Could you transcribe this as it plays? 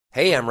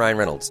Hey, I'm Ryan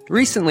Reynolds.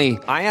 Recently,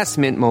 I asked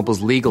Mint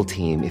Mobile's legal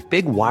team if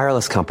big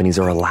wireless companies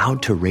are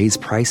allowed to raise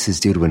prices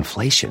due to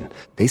inflation.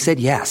 They said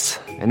yes.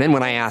 And then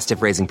when I asked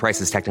if raising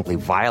prices technically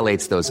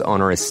violates those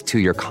onerous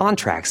two-year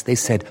contracts, they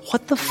said,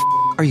 "What the f***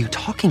 are you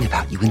talking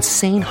about, you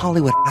insane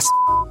Hollywood ass?"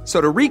 So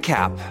to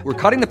recap, we're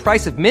cutting the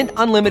price of Mint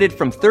Unlimited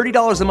from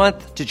 $30 a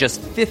month to just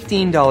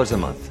 $15 a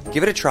month.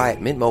 Give it a try at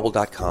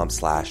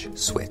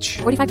mintmobile.com/switch.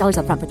 $45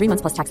 up front for 3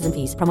 months plus taxes and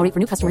fees. Promo rate for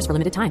new customers for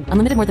limited time.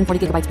 Unlimited more than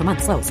 40 gigabytes per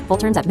month. Slows full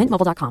terms at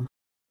mintmobile.com.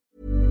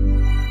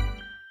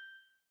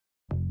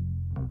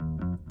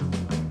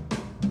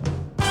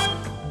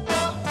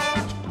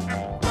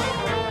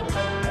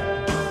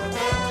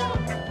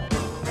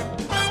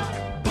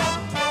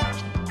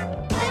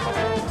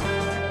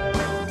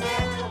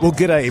 Well,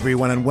 g'day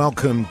everyone and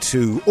welcome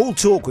to All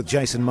Talk with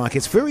Jason Mike.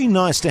 It's very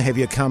nice to have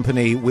your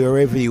company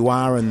wherever you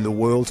are in the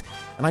world.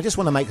 And I just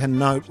want to make a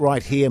note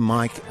right here,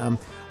 Mike.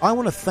 I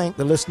want to thank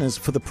the listeners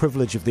for the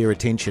privilege of their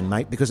attention,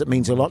 mate, because it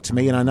means a lot to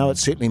me and I know it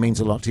certainly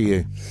means a lot to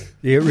you.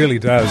 Yeah, it really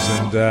does.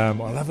 And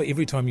I love it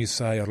every time you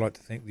say, I'd like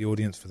to thank the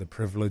audience for the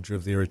privilege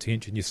of their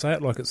attention. You say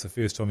it like it's the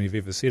first time you've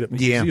ever said it,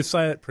 but you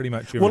say it pretty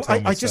much every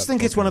time. I just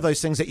think it's one of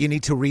those things that you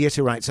need to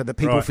reiterate so that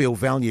people feel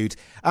valued.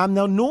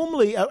 Now,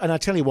 normally, and I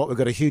tell you what, we've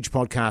got a huge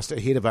podcast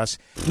ahead of us.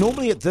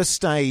 Normally at this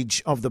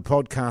stage of the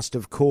podcast,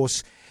 of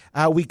course,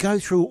 we go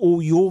through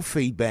all your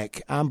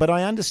feedback. But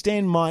I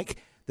understand, Mike,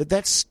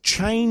 that's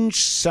changed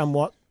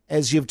somewhat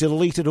as you've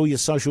deleted all your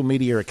social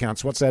media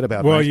accounts. What's that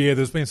about, Well, mate? yeah,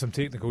 there's been some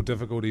technical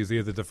difficulties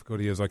there. The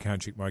difficulty is I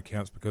can't check my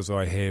accounts because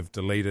I have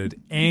deleted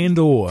and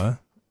or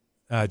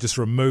just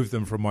removed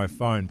them from my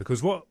phone.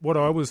 Because what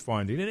I was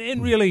finding,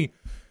 and really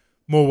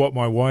more what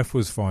my wife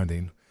was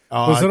finding,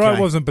 was that I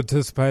wasn't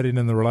participating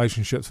in the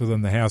relationships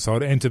within the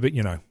household. And to be,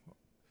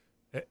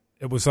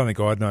 it was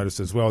something I'd noticed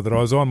as well, that I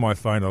was on my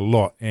phone a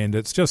lot. And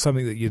it's just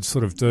something that you'd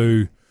sort of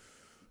do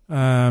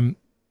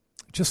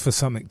just for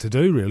something to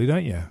do, really,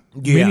 don't you?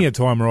 Yeah. Many a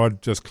time where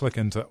I'd just click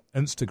into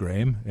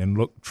Instagram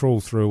and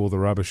trawl through all the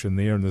rubbish in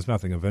there and there's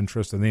nothing of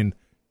interest, and then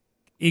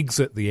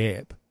exit the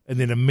app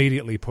and then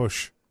immediately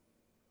push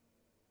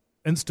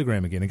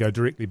Instagram again and go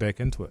directly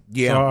back into it.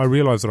 Yeah. So I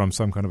realise that I'm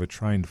some kind of a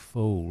trained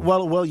fool.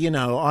 Well,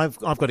 I've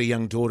got a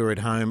young daughter at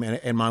home,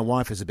 and my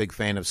wife is a big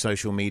fan of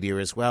social media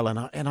as well.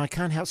 And I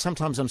can't help.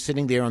 Sometimes I'm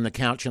sitting there on the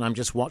couch and I'm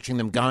just watching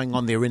them going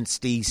on their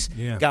Insties,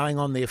 going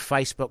on their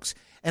Facebooks,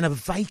 and a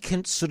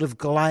vacant sort of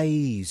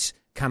glaze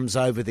comes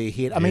over their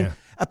head. I mean,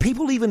 are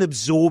people even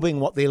absorbing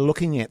what they're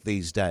looking at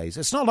these days?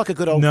 It's not like a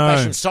good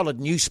old-fashioned solid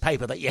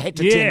newspaper that you had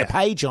to turn the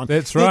page on.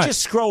 That's right. They're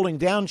just scrolling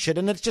down shit,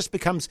 and it just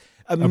becomes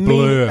a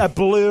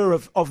blur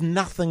of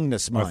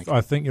nothingness, Mike.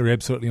 I think you're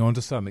absolutely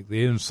onto something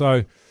there. And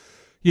so,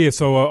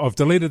 I've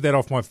deleted that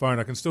off my phone.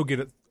 I can still get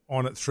it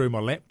on it through my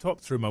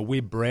laptop, through my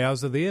web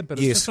browser there, but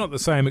it's just not the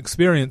same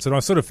experience, and I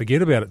sort of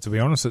forget about it, to be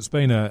honest. It's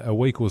been a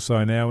week or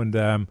so now, and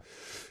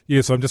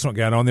so I'm just not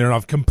going on there, and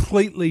I've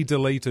completely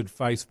deleted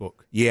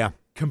Facebook. Yeah.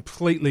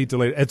 Completely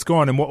deleted. It's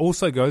gone, and what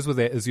also goes with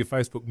that is your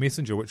Facebook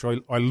Messenger, which I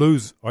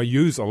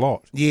use a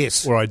lot.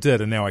 Yes. Or I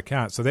did, and now I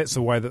can't. So that's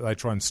the way that they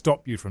try and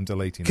stop you from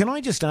deleting. Can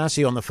I just ask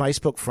you on the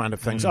Facebook front of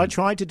things? I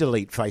tried to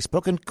delete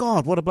Facebook, and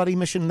God, what a bloody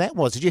mission that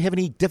was. Did you have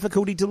any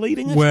difficulty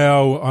deleting it?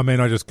 Well, I mean,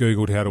 I just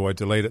Googled how do I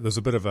delete it. There's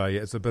a bit of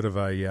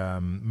a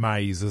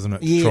maze, isn't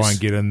it? Yes. To try and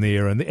get in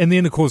there, and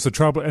then of course the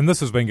trouble, and this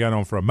has been going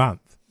on for a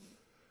month.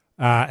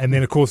 And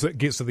then, of course, it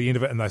gets to the end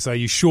of it and they say,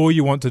 you sure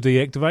you want to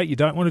deactivate? You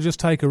don't want to just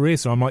take a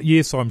rest? And I'm like,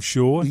 yes, I'm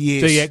sure.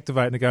 Yes.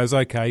 Deactivate. And it goes,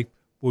 okay,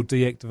 we'll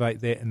deactivate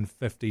that in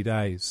 50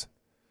 days.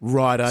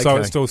 Right, okay. So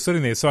it's still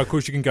sitting there. So, of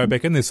course, you can go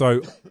back in there.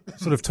 So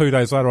sort of 2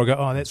 days later, I go,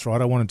 oh, that's right.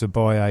 I wanted to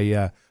buy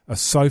a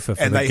sofa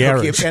for the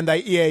garage. And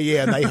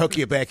they hook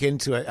you back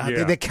into it.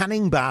 They're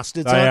cunning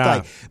bastards, They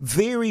aren't they?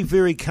 Very,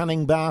 very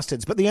cunning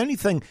bastards. But the only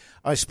thing,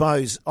 I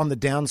suppose, on the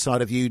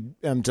downside of you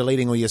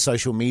deleting all your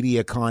social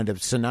media kind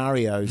of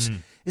scenarios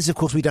is, of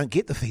course, we don't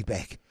get the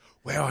feedback.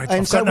 Well,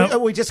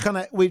 we just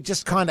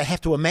kind of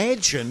have to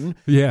imagine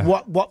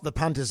what the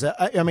punters are.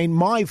 I mean,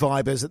 my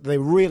vibe is that they're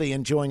really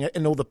enjoying it,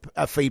 and all the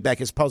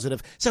feedback is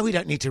positive, so we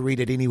don't need to read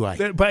it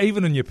anyway. But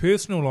even in your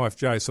personal life,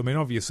 Jace, I mean,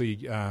 obviously,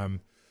 you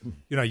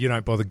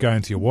don't bother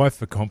going to your wife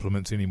for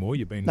compliments anymore.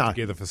 You've been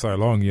together for so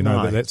long, you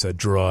know that's a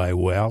dry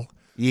well.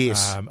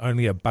 Yes,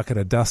 only a bucket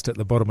of dust at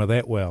the bottom of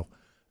that well.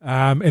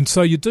 And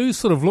so you do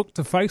sort of look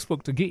to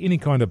Facebook to get any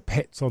kind of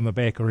pats on the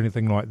back or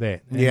anything like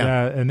that. And,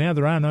 and now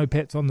there are no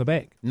pats on the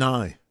back.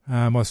 No.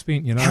 I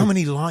spent, How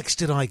many likes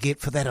did I get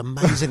for that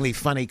amazingly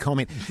funny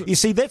comment? You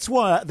see, that's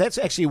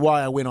actually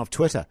why I went off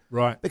Twitter.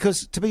 Right.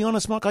 Because, to be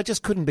honest, Mike, I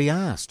just couldn't be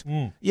asked.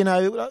 You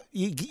know,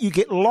 you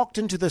get locked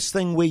into this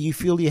thing where you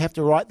feel you have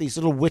to write these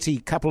little witty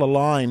couple of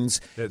lines,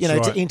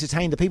 to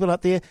entertain the people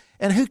out there.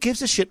 And who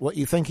gives a shit what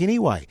you think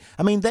anyway?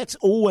 I mean, that's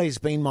always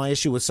been my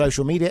issue with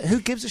social media.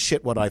 Who gives a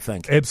shit what I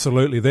think?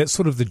 Absolutely. That's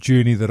sort of the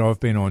journey that I've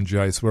been on,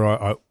 Jace, where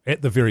I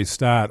at the very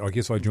start, I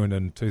guess I joined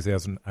in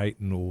 2008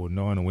 or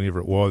 9 or whenever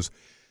it was.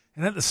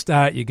 And at the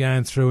start, you're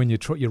going through and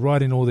you're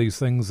writing all these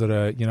things that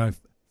are,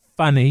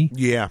 funny.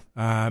 Yeah.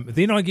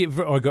 Then I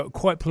got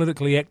quite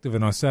politically active,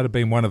 and I started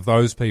being one of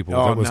those people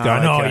Oh, that was no,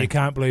 going, "Oh, okay. you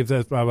can't believe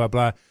this," blah blah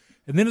blah.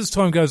 And then as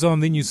time goes on,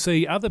 then you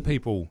see other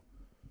people.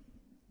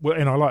 Well,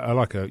 and I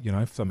like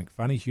something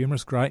funny,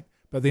 humorous, great.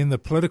 But then the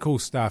political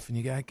stuff, and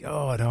you go,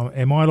 God,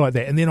 am I like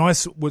that? And then I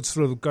would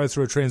sort of go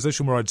through a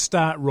transition where I'd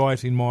start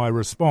writing my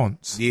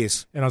response.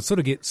 Yes. And I'd sort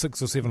of get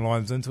 6 or 7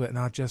 lines into it, and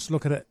I'd just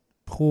look at it,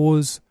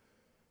 pause,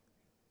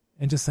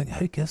 and just think,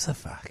 who gives a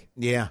fuck?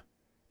 Yeah.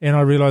 And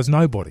I realised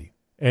nobody.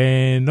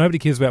 And nobody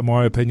cares about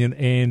my opinion.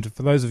 And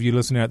for those of you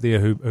listening out there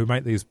who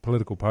make these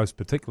political posts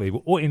particularly,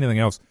 or anything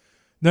else,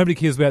 nobody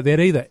cares about that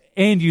either.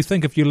 And you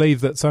think if you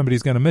leave that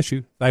somebody's going to miss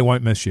you, they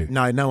won't miss you.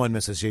 No one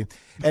misses you.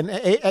 And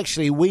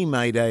actually, we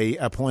made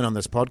a point on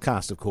this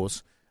podcast, of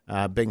course,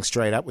 being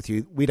straight up with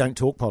you. We don't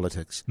talk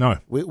politics. No.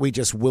 We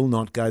just will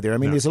not go there. I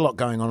mean, there's a lot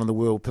going on in the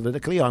world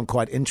politically. I'm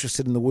quite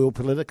interested in the world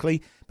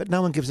politically, but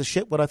no one gives a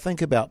shit what I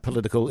think about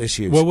political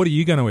issues. Well, what are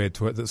you going to add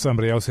to it that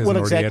somebody else hasn't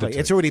already added to?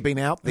 It's already been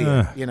out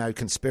there,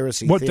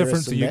 conspiracy What theorists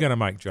difference are and you that. going to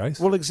make, Jace?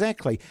 Well,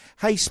 exactly.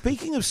 Hey,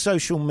 speaking of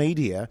social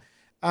media,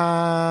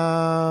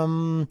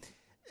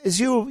 is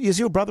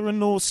your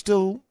brother-in-law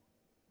still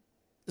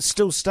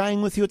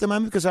staying with you at the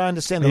moment? Because I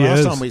understand the He last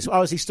is.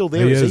 time is he still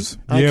there? He Is is.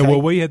 he? Yeah, Okay.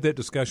 well, we had that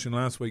discussion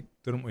last week,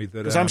 didn't we?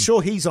 Because I'm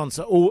sure he's on.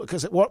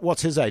 Because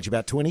what's his age?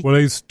 About 20. Well,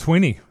 he's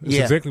 20. It's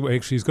Yeah. exactly what.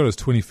 Actually, he's got his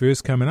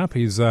 21st coming up.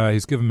 He's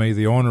given me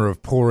the honour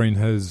of pouring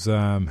his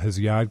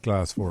yard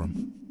glass for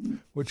him,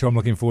 which I'm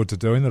looking forward to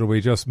doing. That'll be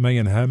just me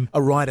and him.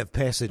 A rite of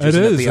passage. It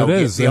Isn't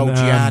is. it? The old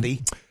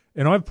yardie.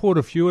 And I've poured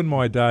a few in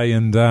my day,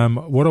 and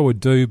what I would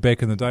do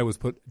back in the day was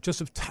put just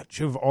a touch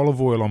of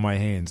olive oil on my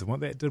hands, and what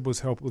that did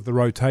was help with the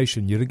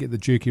rotation. You didn't get the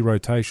jerky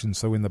rotation,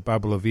 so when the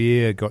bubble of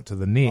air got to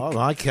the neck.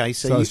 Oh, okay.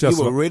 So it's you just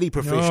were like- really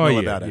professional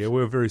about it. Yeah,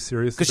 we were very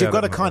serious. Because you've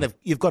got about to it,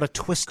 you've got to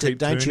twist it, Keep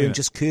don't you, turning and it.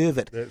 just curve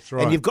it. That's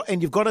right.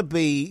 And you've got to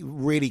be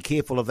really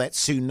careful of that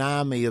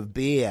tsunami of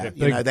beer. That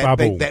You big know,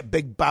 bubble. that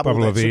big bubble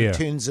Bubble that of sort air. of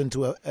turns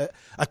into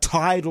a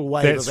tidal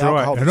wave That's of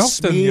alcohol right. that And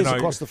often, smears you know,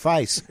 across the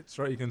face. That's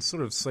right. You can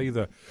sort of see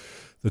the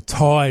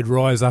tide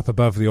rise up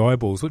above the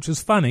eyeballs, which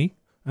is funny,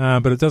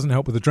 but it doesn't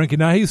help with the drinking.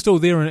 No, he's still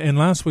there. And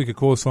last week, of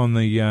course, on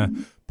the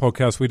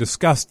podcast, we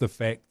discussed the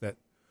fact that,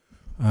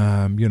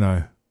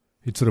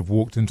 he'd sort of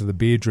walked into the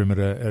bedroom at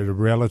a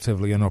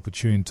relatively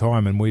inopportune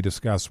time, and we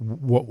discussed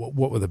what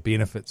were the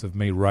benefits of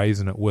me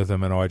raising it with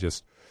him, and I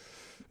just...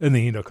 In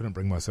the end, I couldn't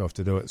bring myself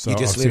to do it. So You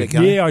just I let said, it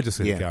go? Yeah, I just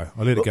let it go.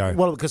 I let it go.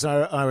 Well, because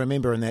I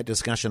remember in that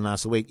discussion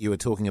last week, you were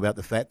talking about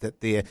the fact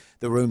that the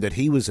room that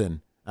he was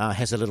in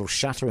has a little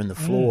shutter in the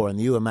floor,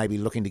 and you were maybe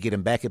looking to get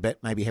him back a bit,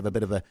 maybe have a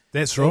bit of a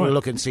That's right.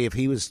 look and see if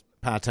he was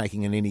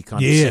partaking in any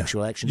kind Yeah. of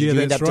sexual action. Did Yeah,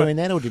 you end that's up right. doing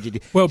that, or did you?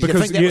 Well, did you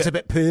because- think that yeah. was a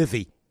bit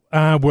pervy?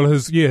 Well,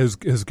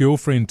 his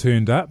girlfriend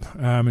turned up,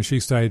 and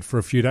she stayed for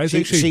a few days.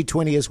 She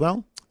 20 as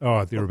well.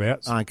 Oh,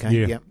 thereabouts.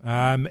 Okay, Yeah. yep.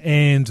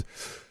 And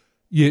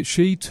yeah,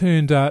 she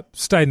turned up,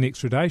 stayed an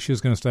extra day. She was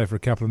going to stay for a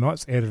couple of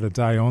nights, added a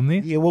day on there.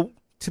 Yeah, well,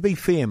 to be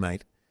fair,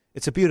 mate,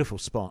 it's a beautiful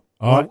spot.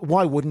 Oh.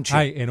 Why wouldn't you?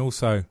 Hey, and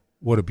also,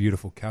 what a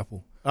beautiful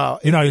couple. Oh,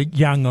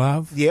 Young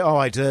love. yeah,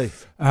 I do.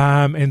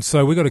 And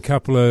so we got a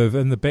couple of,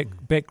 in the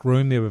back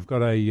room there, we've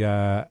got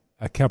a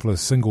couple of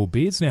single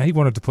beds. Now, he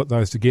wanted to put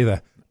those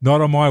together. Not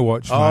on my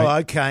watch, mate. Oh,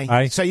 okay.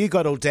 Hey? So you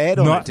got all dad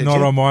on it, did Not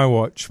you? on my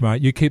watch,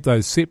 mate. You keep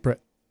those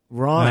separate.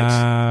 Right.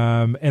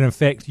 And in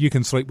fact, you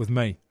can sleep with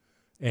me,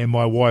 and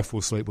my wife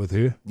will sleep with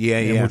her. Yeah,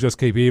 and yeah. we'll just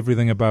keep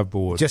everything above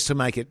board. Just to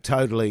make it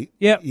totally...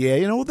 Yep.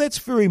 Yeah, well, that's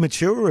very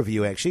mature of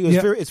you, actually.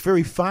 It's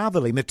very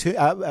fatherly,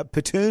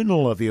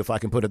 paternal of you, if I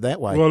can put it that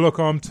way. Well, look,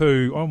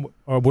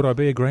 would I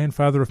be a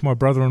grandfather if my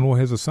brother-in-law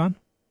has a son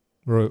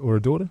or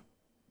a daughter?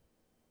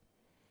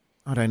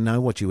 I don't know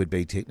what you would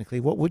be technically.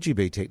 What would you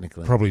be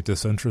technically? Probably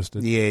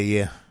disinterested.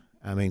 Yeah.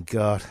 I mean,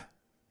 God.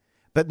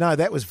 But no,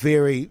 that was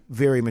very,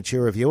 very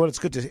mature of you. Well, it's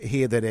good to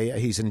hear that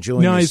he's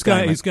enjoying No, his he's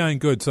stay, mate. going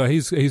good. So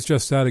he's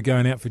just started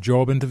going out for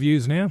job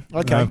interviews now.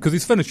 Okay. Because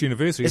he's finished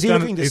university. Is he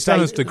looking to He's stay-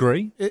 done his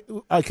degree.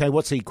 Okay,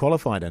 what's he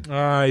qualified in?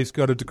 He's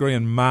got a degree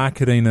in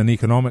marketing and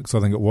economics. I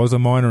think it was a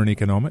minor in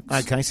economics.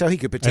 Okay, so he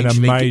could And a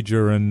potentially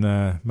major in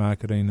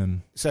marketing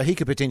and...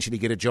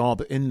 get a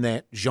job in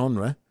that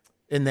genre,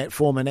 in that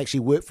form, and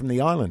actually work from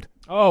the island.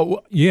 Oh,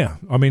 well, yeah.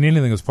 I mean,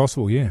 anything is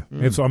possible, yeah.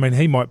 I mean,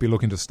 he might be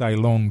looking to stay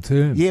long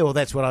term. Yeah, well,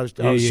 that's what I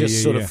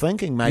was sort of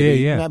thinking.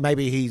 Maybe,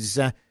 maybe he's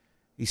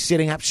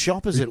setting up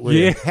shop, as it were.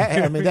 Yeah.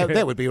 I mean,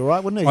 that would be all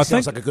right, wouldn't it? He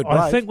sounds like a good bloke.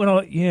 I think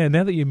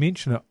now that you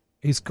mention it,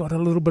 he's got a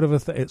little bit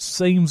of a... it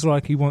seems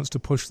like he wants to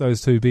push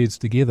those two beds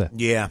together.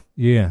 Yeah.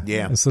 Yeah.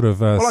 Yeah. It's sort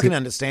of... Well, I can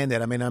understand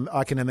that. I mean,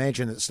 I can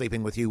imagine that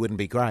sleeping with you wouldn't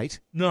be great.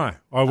 No.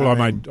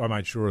 I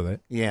made sure of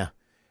that. Yeah.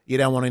 You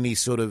don't want any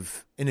sort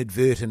of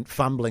inadvertent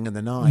fumbling in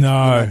the night.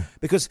 No. You know?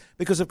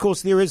 Because of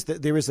course there is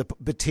the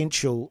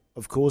potential,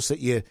 of course, that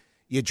you're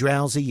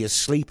drowsy, you're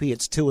sleepy.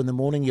 It's 2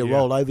 a.m. You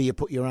roll over, you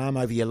put your arm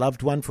over your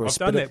loved one for I've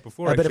done that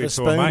before, a bit of actually, a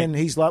to a spoon, mate. and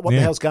he's like, "What the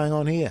hell's going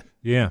on here?"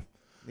 Yeah.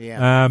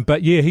 Yeah.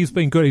 But yeah, he's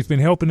been good. He's been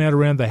helping out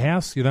around the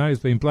house. He's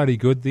been bloody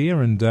good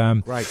there. And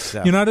Great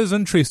stuff. it is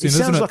interesting. He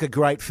isn't sounds it? like a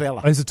great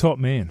fella. He's a top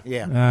man.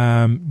 Yeah.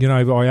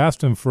 I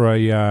asked him for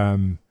a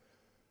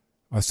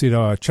I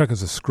said, chuck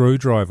us a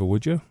screwdriver,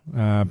 would you?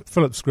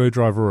 Phillips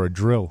screwdriver or a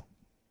drill?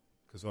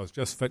 Because I was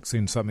just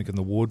fixing something in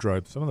the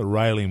wardrobe. Some of the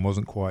railing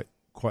wasn't quite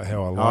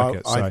how I like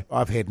it. So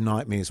I've had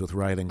nightmares with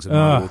railings in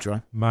my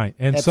wardrobe. Mate.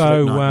 And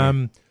Absolute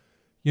so,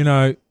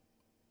 nightmare.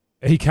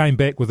 he came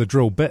back with a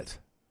drill bit,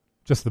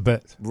 just the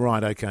bit.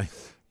 Right, okay.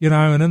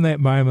 And in that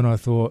moment I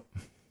thought,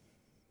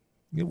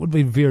 it would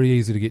be very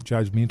easy to get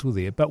judgmental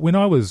there. But when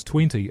I was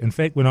 20, in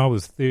fact, when I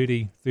was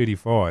 30,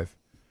 35,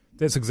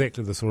 that's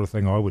exactly the sort of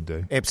thing I would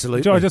do.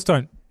 Absolutely. I just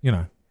don't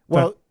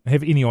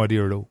have any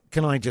idea at all.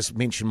 Can I just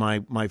mention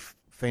my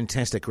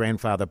fantastic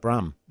grandfather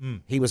Brum?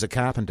 He was a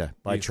carpenter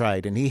by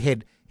trade, and he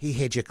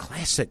had your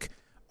classic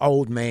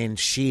old man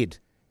shed,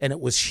 and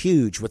it was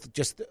huge with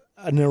just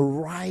an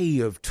array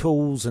of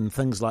tools and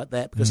things like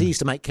that, because he used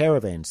to make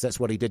caravans. That's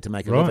what he did to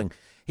make a living.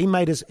 He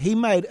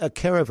made a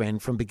caravan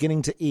from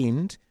beginning to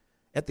end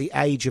at the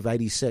age of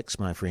 86,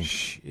 my friend,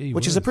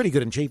 which is a pretty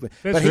good achievement.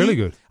 That's really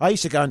good. I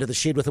used to go into the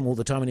shed with him all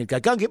the time, and he'd go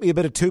and get me a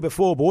bit of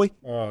 2x4, boy.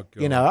 Oh,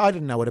 God. I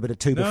didn't know what a bit of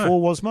 2x4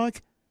 was,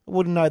 Mike. I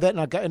wouldn't know that. And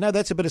I'd go, no,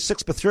 that's a bit of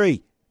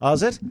 6x3. Oh,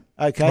 is it?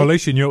 Okay. Well, at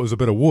least you knew it was a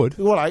bit of wood.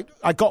 Well,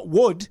 I got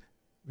wood.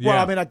 Yeah.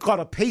 Well, I mean, I got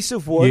a piece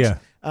of wood, Yeah.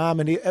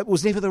 and it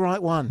was never the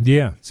right one.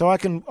 Yeah. So I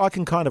can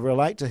kind of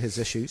relate to his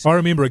issues. I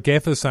remember a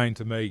gaffer saying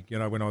to me,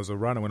 when I was a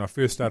runner, when I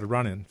first started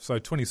running, so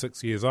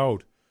 26 years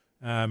old,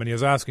 and he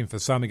was asking for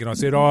something, and I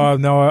said, "Oh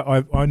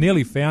no, I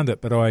nearly found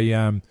it, but I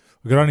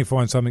could only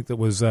find something that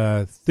was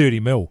 30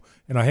 mil."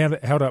 And I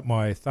held up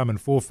my thumb and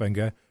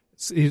forefinger.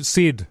 It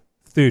said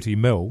 30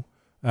 mil,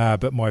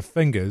 but my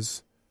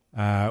fingers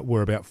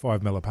were about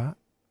 5 mil apart.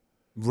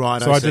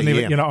 Right. So I didn't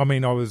even,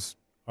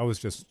 I was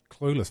just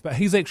clueless. But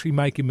he's actually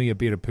making me a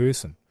better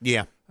person.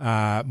 Yeah.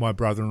 My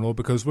brother-in-law,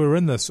 because we were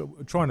in this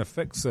trying to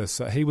fix this.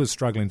 He was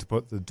struggling to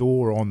put the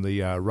door on the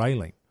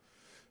railing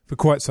for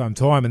quite some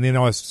time, and then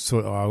I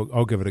sort of,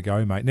 I'll give it a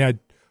go, mate. Now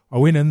I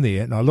went in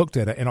there and I looked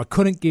at it, and I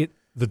couldn't get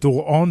the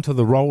door onto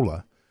the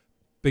roller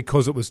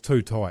because it was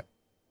too tight.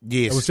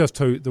 Yes. It was just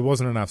too. There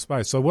wasn't enough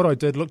space. So what I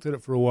did, looked at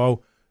it for a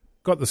while,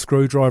 got the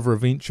screwdriver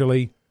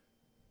eventually,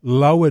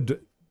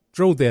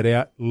 drilled that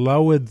out,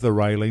 lowered the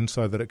railing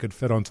so that it could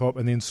fit on top,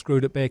 and then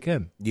screwed it back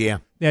in. Yeah.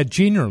 Now,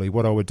 generally,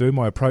 what I would do,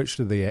 my approach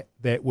to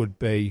that would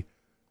be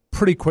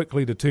pretty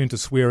quickly to turn to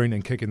swearing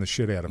and kicking the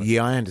shit out of it.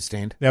 Yeah, I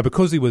understand. Now,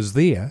 because he was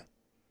there,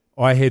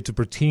 I had to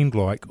pretend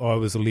like I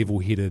was a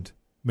level-headed,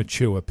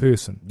 mature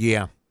person.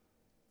 Yeah.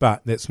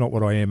 But that's not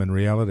what I am in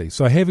reality.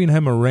 So having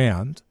him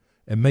around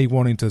and me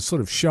wanting to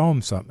sort of show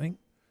him something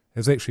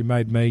has actually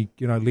made me,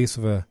 less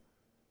of an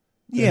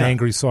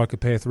angry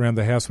psychopath around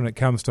the house when it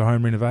comes to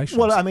home renovations.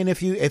 Well, I mean,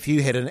 if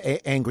you had an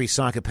angry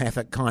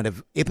psychopathic kind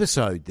of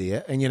episode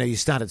there, and you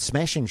started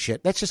smashing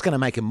shit, that's just going to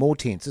make him more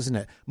tense, isn't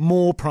it?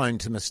 More prone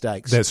to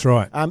mistakes. That's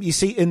right. You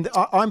see,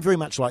 I'm very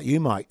much like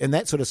you, Mike. In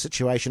that sort of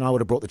situation, I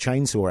would have brought the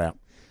chainsaw out.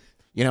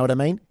 You know what I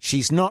mean?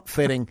 She's not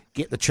fitting.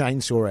 Get the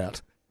chainsaw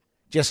out.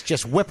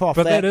 Just whip off.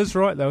 But that is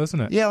right, though, isn't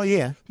it? Yeah, oh,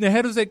 yeah. Now,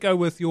 how does that go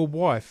with your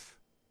wife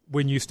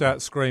when you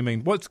start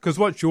screaming? What's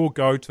your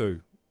go-to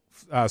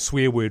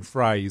swear word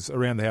phrase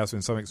around the house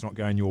when something's not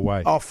going your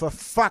way? Oh, for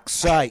fuck's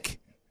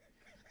sake.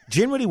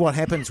 Generally what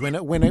happens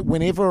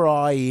whenever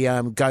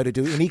I go to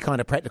do any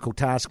kind of practical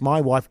task,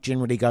 my wife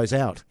generally goes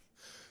out.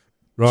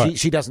 Right.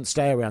 She doesn't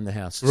stay around the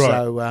house. Right.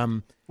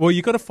 So, well,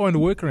 you've got to find a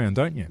workaround,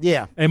 don't you?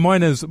 Yeah. And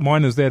mine is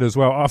that as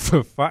well. Oh,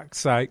 for fuck's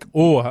sake.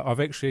 Or I've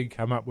actually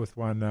come up with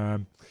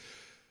one,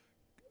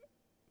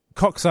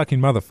 cocksucking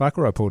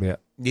motherfucker I pulled out.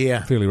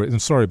 Yeah. I'm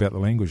sorry about the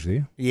language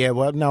there. Yeah,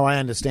 well, no, I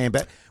understand.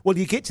 But,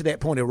 you get to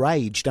that point of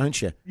rage,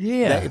 don't you?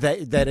 Yeah.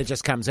 That it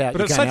just comes out.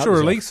 But it's such a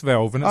release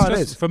valve. And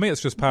it's for me,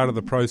 it's just part of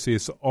the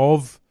process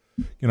of,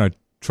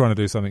 trying to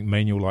do something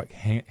manual like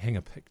hang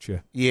a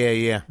picture. Yeah,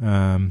 yeah.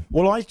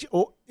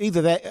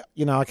 Either that,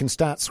 I can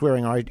start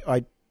swearing, or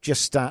I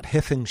just start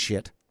hiffing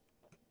shit,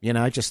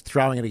 just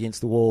throwing it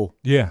against the wall.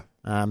 Yeah.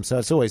 So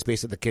it's always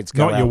best that the kids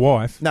go out. Not your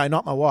wife. No,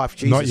 not my wife.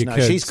 Jesus, not your no.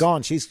 kids. She's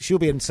gone. She'll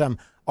be in some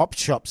op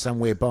shop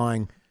somewhere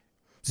buying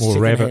more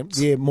rabbits.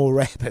 Yeah, more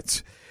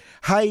rabbits.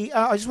 Hey,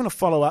 I just want to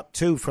follow up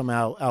too from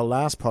our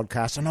last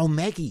podcast. I know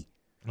Maggie.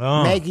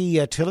 Maggie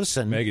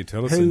Tillerson. Maggie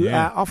Tillerson, who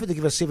yeah. offered to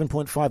give us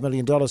 $7.5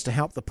 million to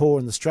help the poor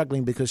and the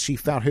struggling because she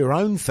felt her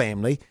own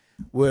family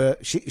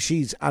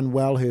she's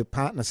unwell. Her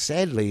partner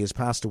sadly has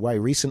passed away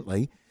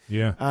recently.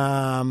 Yeah.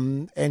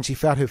 And she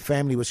felt her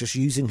family was just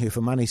using her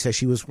for money, so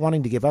she was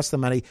wanting to give us the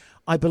money.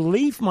 I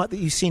believe, Mike, that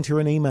you sent her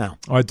an email.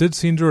 I did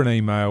send her an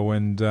email,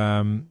 and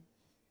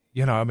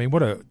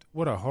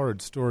what a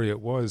horrid story it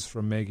was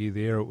from Maggie.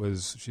 There,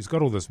 she's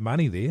got all this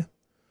money there,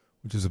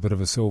 which is a bit of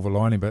a silver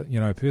lining, but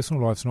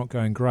personal life's not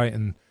going great,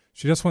 and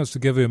she just wants to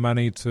give her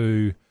money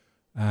to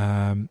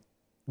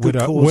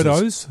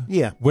widows,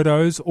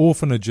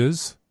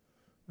 orphanages,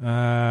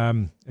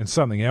 and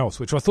something else,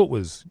 which I thought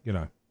was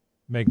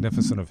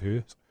magnificent of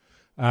her.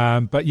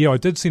 But yeah, I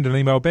did send an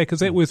email back. Is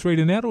that worth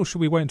reading out, or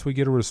should we wait until we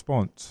get a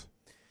response?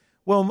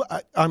 Well,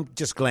 I'm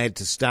just glad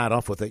to start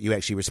off with that you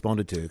actually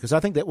responded to, because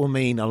I think that will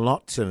mean a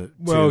lot to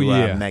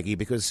Maggie,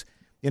 because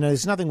You know,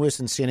 there's nothing worse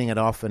than sending it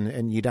off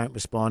and you don't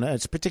respond.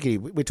 It's particularly,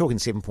 we're talking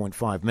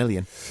 7.5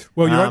 million.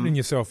 Well, you're opening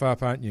yourself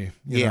up, aren't you?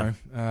 You Yeah.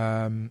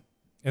 know?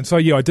 And so,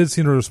 I did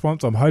send a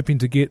response. I'm hoping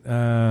to get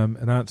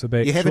an answer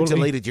back. You haven't shortly.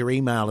 deleted your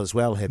email as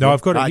well, have you? No,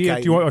 I've got it here.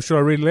 Okay. Should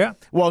I read it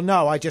out? Well,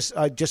 no, I just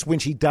when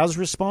she does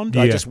respond,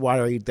 I Yeah. just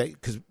worried that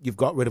because you've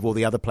got rid of all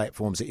the other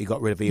platforms that you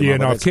got rid of email. Yeah,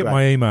 but no, I've that's kept great.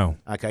 my email.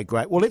 Okay,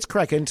 great. Well, let's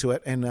crack into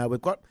it, and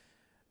we've got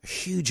a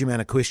huge amount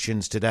of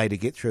questions today to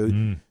get through.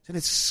 So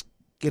let's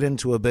get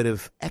into a bit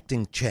of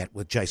acting chat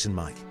with Jason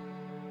Mike.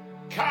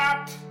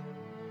 Cut!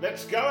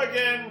 Let's go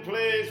again,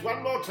 please.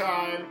 One more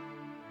time.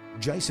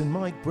 Jason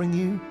Mike bring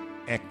you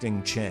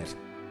acting chat.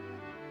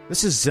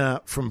 This is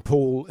from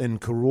Paul in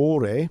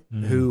Karore,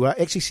 who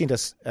actually sent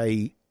us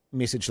a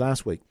message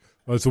last week.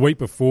 Oh, it's the week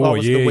before. Oh, it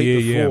was yeah, the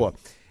week yeah, before.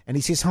 And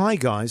he says, "Hi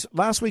guys,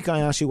 last week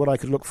I asked you what I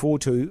could look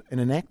forward to in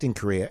an acting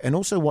career and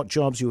also what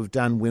jobs you have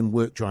done when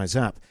work dries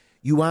up.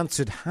 You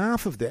answered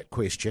half of that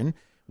question.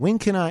 When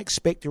can I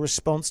expect a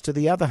response to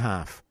the other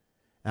half?"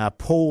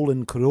 Paul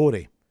in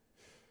Karore.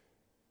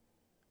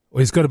 Well,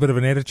 he's got a bit of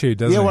an attitude,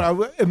 doesn't he? Yeah,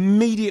 well,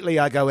 immediately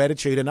I go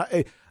attitude, and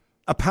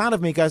a part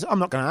of me goes, "I'm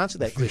not going to answer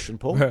that question,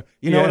 Paul."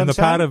 You know what I'm and the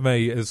saying? part of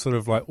me is sort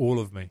of like all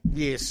of me.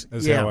 Yes,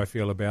 Is yeah. how I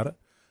feel about it.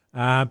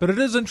 But it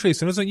is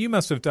interesting, isn't it? You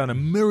must have done a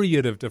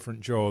myriad of different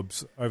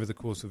jobs over the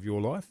course of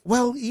your life.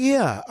 Well,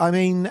 yeah. I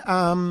mean,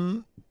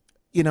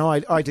 you know,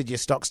 I did your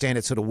stock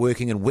standard sort of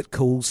working in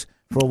Whitcoulls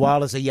for a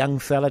while as a young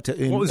fella to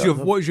earn. What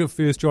was your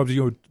first job? Did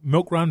you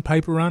milk run,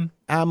 paper run?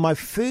 My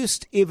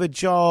first ever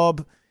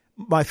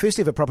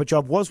proper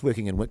job was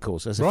working in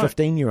Whitcoulls as a Right.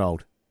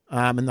 15-year-old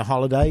in the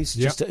holidays,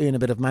 Yep. just to earn a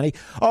bit of money.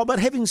 Oh, but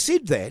having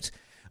said that,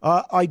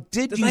 I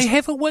did Did use... they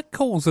have a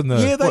Whitcoulls in the...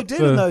 Yeah, they what, did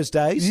the- in those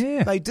days.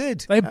 Yeah. They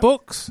did. They had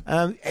books.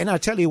 And I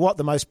tell you what,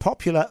 the most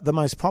popular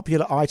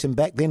item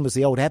back then was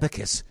the old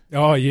abacus.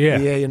 Oh, yeah.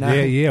 Yeah, you know.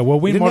 Yeah. Well,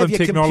 We when didn't modern have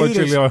your technology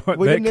computers. like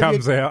We that didn't have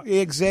comes your- out...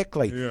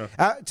 Exactly.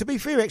 Yeah. To be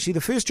fair, actually,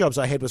 the first jobs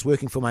I had was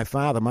working for my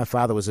father. My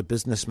father was a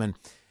businessman,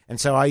 and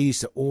so I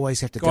used to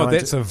always have to go God,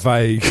 that's a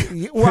vague...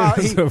 well,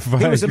 that's he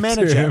was a vague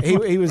manager. term.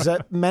 He was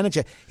a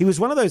manager. He was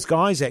one of those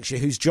guys,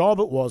 actually, whose job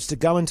it was to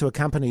go into a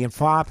company and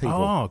fire people.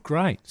 Oh,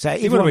 great. So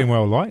He would have been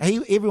well liked.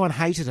 Everyone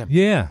hated him.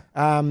 Yeah.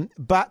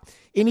 But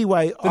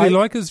anyway... Did he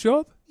like his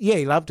job? Yeah,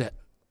 he loved it.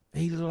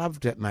 He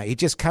loved it, mate. He'd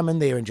just come in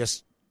there and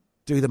just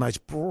do the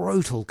most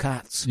brutal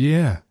cuts.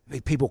 Yeah.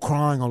 People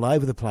crying all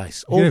over the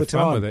place all You the could have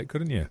time. fun with that,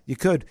 couldn't you? You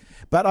could.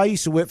 But I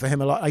used to work for him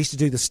a lot. I used to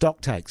do the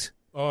stock takes.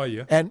 Oh,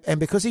 yeah. And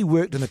because he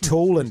worked in the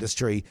tool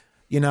industry,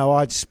 you know,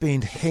 I'd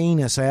spend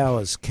heinous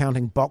hours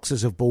counting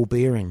boxes of ball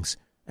bearings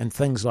and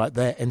things like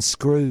that and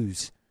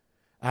screws.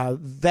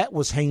 That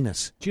was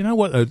heinous. Do you know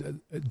what a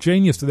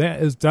genius to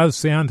that is? Does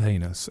sound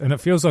heinous, and it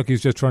feels like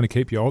he's just trying to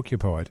keep you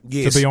occupied.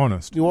 Yes. To be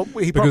honest, Well,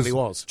 he because probably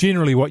was.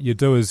 generally what you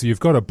do is you've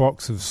got a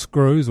box of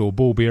screws or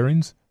ball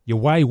bearings. You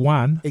weigh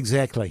one,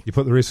 Exactly. you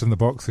put the rest in the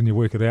box, and you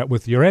work it out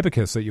with your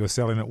abacus that you were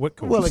selling at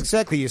Whitcoulls. Well,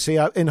 exactly. You see,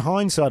 in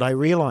hindsight, I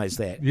realised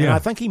that. And Yeah. I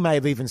think he may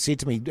have even said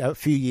to me a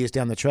few years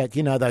down the track,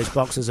 you know, those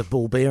boxes of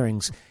ball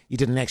bearings, you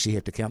didn't actually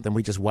have to count them.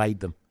 We just weighed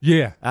them.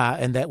 yeah,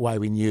 And that way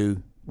we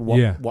knew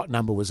Yeah. what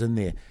number was in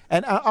there.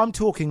 And I'm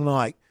talking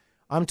like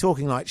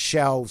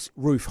shelves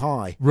roof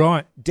high.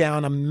 right.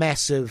 Down a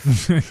massive,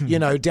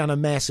 down a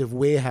massive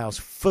warehouse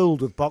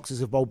filled with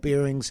boxes of ball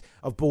bearings,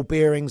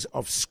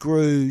 of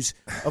screws,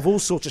 of all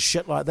sorts of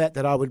shit like that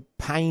I would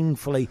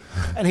painfully.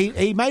 And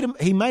he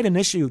made an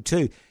issue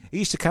too. He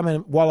used to come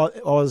in while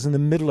I was in the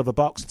middle of a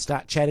box and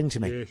start chatting to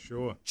me. Yeah,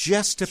 sure.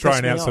 Just to Throwing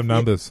piss me out off. some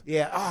numbers.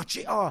 Yeah. Oh,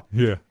 gee, oh.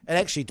 Yeah. And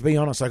actually, to be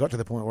honest, I got to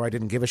the point where I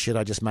didn't give a shit.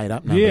 I just made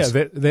up numbers.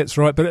 Yeah, that's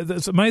right. But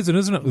it's amazing,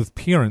 isn't it, with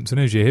parents? And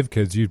as you have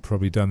kids, you've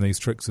probably done these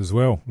tricks as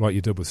well, like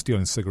you did with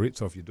stealing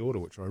cigarettes off your daughter,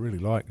 which I really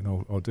like, and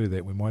I'll do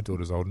that when my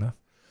daughter's old enough.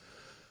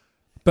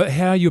 But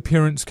how your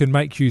parents can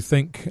make you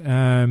think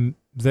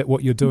that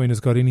what you're doing has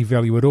got any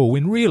value at all,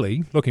 when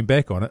really, looking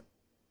back on it,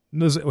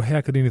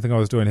 how could anything I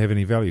was doing have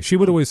any value? She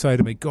would always say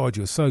to me, God,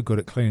 you're so good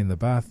at cleaning the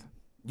bath.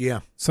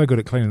 Yeah. So good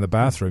at cleaning the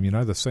bathroom,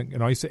 the sink.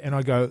 And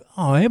I go,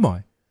 oh, am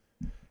I?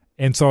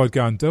 And so I'd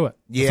go and do it.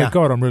 Yeah. I say,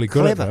 God, I'm really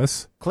good Clever. at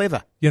this.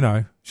 Clever.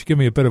 She'd give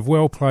me a bit of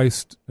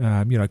well-placed,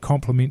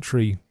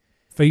 complimentary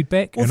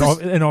feedback. Well,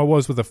 And I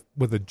was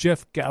with a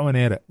jiff going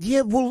at it.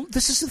 Yeah, well,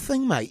 this is the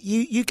thing, mate.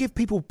 You give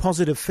people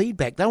positive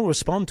feedback, they'll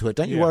respond to it.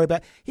 Don't you Yeah. worry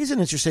about. Here's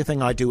an interesting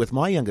thing I do with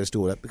my youngest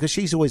daughter, because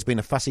she's always been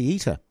a fussy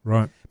eater,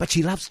 Right. but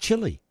she loves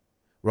chili,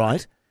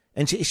 right?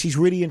 And she's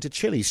really into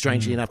chili,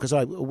 strangely enough,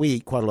 because we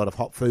eat quite a lot of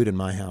hot food in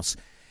my house.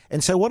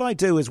 And so what I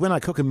do is when I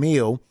cook a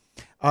meal,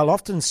 I'll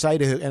often say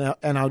to her,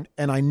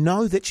 and I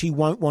know that she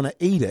won't want to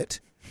eat it.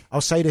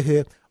 I'll say to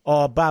her,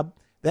 "Oh, bub,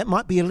 that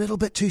might be a little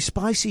bit too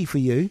spicy for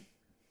you."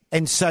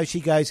 And so she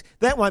goes,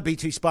 "That won't be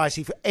too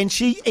spicy." And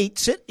she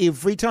eats it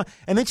every time.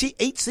 And then she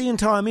eats the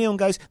entire meal and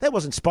goes, "That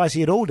wasn't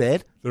spicy at all,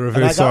 Dad." The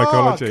reverse and I go,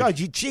 psychology. Oh, God,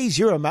 geez,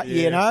 you're a,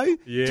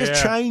 Yeah.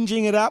 just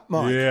changing it up,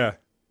 Mike. Yeah.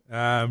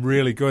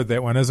 Really good,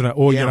 that one, isn't it?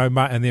 Or, Yeah.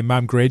 and then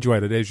mum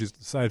graduated, as you used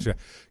to say to her,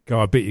 go,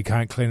 I bet you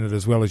can't clean it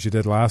as well as you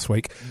did last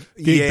week.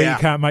 Yeah. Bet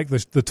you can't make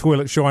the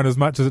toilet shine as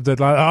much as it did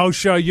last. I'll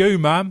show you,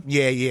 mum.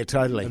 Yeah,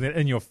 totally. And then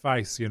in your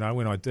face, when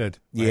I did.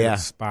 They Yeah. had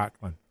it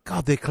sparkling.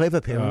 God, they're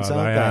clever parents, Oh,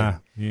 aren't they they?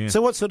 are, yeah.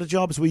 So what sort of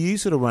jobs were you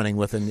sort of running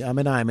with? And I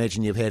mean, I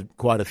imagine you've had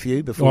quite a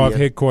few before. I've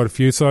had quite a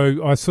few. So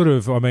that's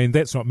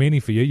not many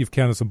for you. You've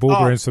counted some ball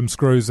bearings, some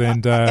screws,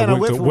 and I worked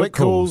worked at for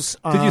Whitcoulls.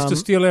 Whitcoulls, Did you used to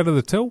steal out of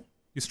the till?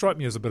 You strike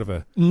me as a bit of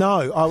a...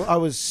 No, I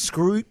was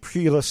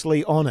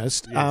scrupulously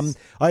honest. Yes.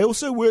 I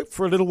also worked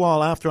for a little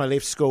while after I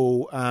left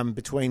school,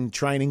 before I went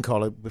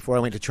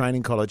to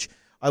training college.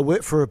 I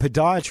worked for a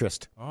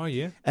podiatrist. Oh,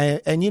 yeah.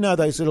 And you know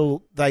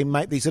they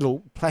make these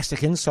little plastic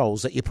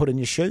insoles that you put in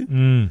your shoe?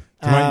 To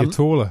make you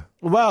taller.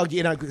 Well,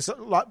 'cause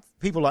like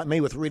people like me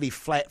with really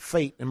flat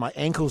feet, and my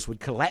ankles would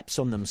collapse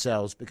on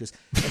themselves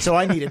and so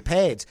I needed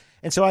pads.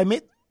 And so I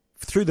met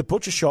through the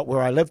butcher shop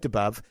where I lived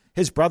above.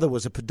 His brother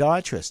was a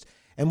podiatrist,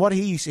 and what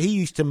he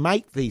used to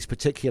make these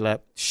particular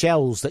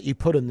shells that you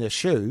put in the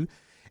shoe.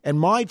 And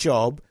my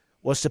job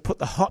was to put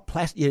the hot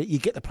plastic. You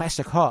get the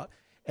plastic hot,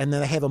 and then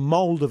they have a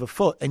mold of a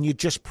foot, and you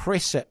just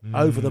press it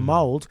over the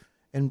mold,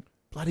 and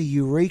bloody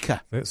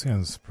eureka! That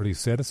sounds pretty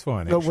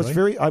satisfying, It was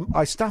actually.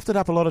 I stuffed it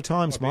up a lot of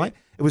times, mate.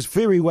 It was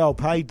very well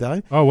paid,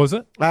 though. Oh, was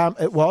it?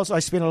 It was. I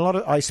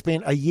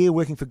spent a year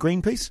working for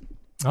Greenpeace.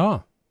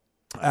 Oh.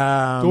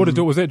 Door to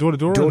door, was that door to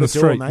door Door on the to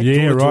door, street? mate,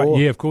 Yeah, door to right. door.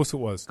 Yeah, of course it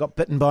was. Got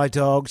bitten by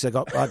dogs. I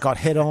got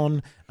hit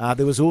on.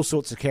 There was all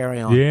sorts of carry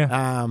on.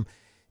 Yeah.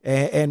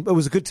 And it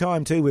was a good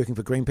time too working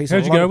for Greenpeace.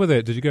 How'd you go with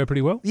that? Did you go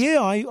pretty well?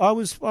 Yeah, I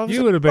was.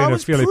 You would have been I a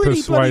was fairly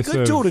pretty bloody persuasive.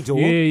 good door to door.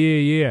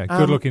 Yeah.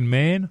 Good looking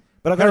man.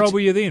 but I How gotta old were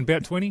you then?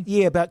 About 20?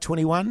 Yeah, about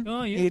 21.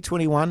 Oh, yeah.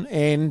 21.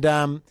 And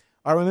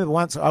I remember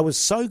once I was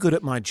so good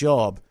at my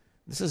job.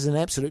 This is an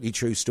absolutely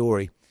true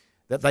story.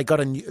 That they got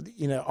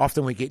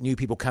often we get new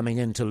people coming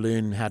in to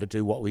learn how to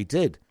do what we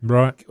did.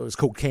 Right. It was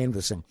called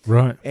canvassing.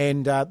 Right.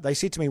 And they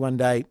said to me one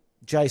day,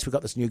 Jace, we've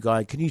got this new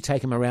guy. Can you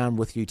take him around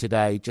with you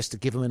today just to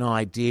give him an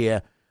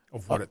idea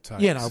Of what it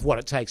takes. of what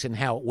it takes and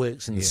how it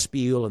works and the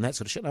spiel and that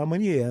sort of shit? And I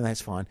went, yeah,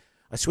 that's fine.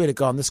 I swear to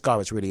God, this guy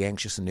was really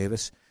anxious and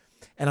nervous.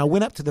 And I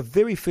went up to the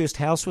very first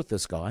house with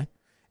this guy,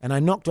 and I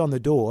knocked on the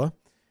door,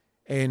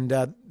 and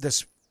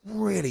this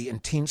really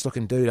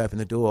intense-looking dude opened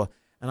the door,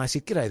 and I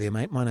said, "G'day there,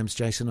 mate. My name's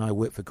Jason. I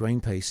work for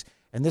Greenpeace."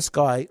 And this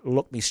guy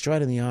looked me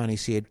straight in the eye, and he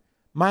said,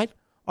 "Mate,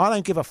 I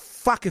don't give a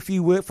fuck if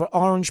you work for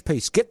Orange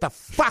Peace. Get the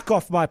fuck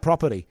off my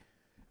property."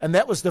 And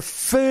that was the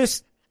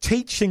first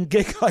teaching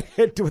gig I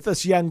had with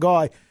this young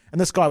guy. And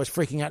this guy was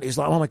freaking out. He was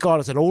like, "Oh my God,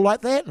 is it all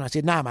like that?" And I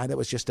said, "No, mate, that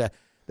was just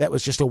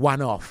a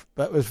one-off."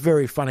 But it was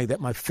very funny that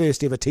my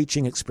first ever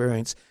teaching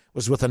experience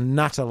was with a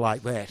nutter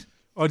like that.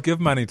 I'd give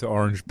money to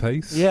Orange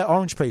Peace. Yeah,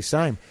 Orange Peace,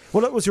 same.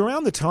 Well, it was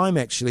around the time,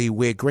 actually,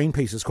 where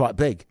Greenpeace was quite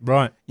big.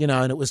 Right.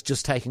 And it was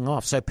just taking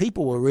off. So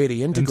people were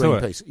really into Into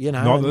Greenpeace. it.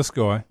 Not this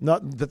guy.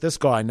 But this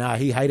guy, no,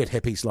 he hated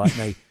hippies like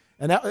me.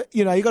 And, that,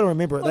 you got to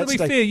remember at Well, that to be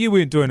stage... fair, you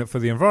weren't doing it for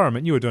the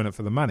environment. You were doing it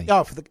for the money.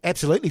 Oh,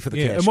 absolutely for the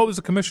yeah. cash. And what was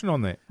the commission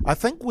on that? I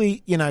think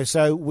we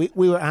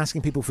were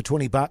asking people for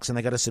 $20 and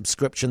they got a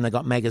subscription, they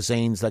got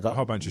magazines, they got A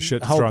whole bunch of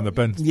shit to throw in the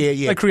bin.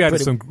 Yeah. They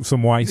created pretty-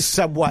 some waste.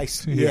 Some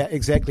waste, yeah,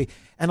 exactly.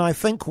 And I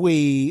think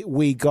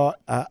we got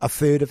a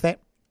third of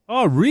that.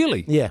 Oh,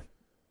 really? Yeah.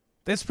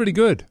 That's pretty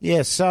good.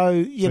 Yeah, so,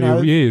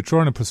 You're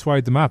trying to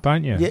persuade them up,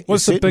 aren't you? Yeah,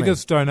 What's the certainly.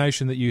 biggest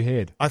donation that you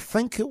had? I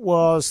think it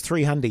was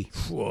 300.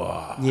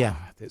 Whoa, Yeah.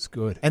 that's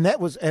good. And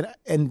that was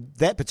and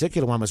that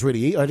particular one was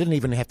really. I didn't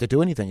even have to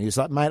do anything. He was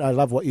like, "Mate, I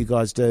love what you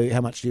guys do. How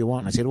much do you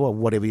want?" And I said, "Well,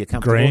 whatever you're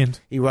comfortable." Grand.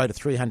 He wrote a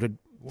 300.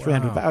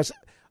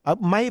 I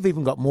may have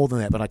even got more than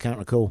that, but I can't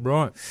recall.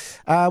 Right.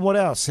 What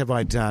else have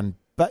I done?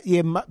 But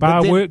yeah,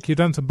 Bar work? You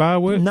done some bar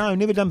work? No,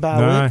 never done bar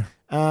No. work.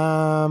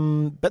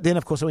 But then,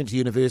 of course, I went to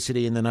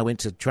university, and then I went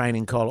to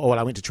training college.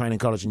 I went to training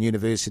college and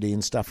university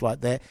and stuff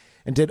like that,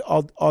 and did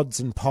odds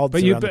and pods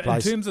But around the in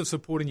place. terms of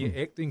supporting your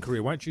acting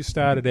career, once you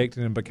started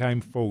acting and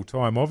became full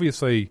time,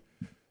 obviously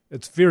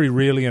it's very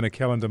rarely in a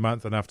calendar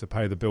month enough to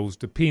pay the bills.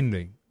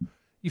 Depending,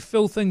 you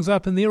fill things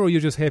up in there, or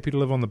you're just happy to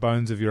live on the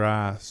bones of your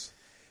ass.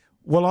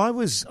 Well, I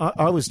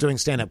was doing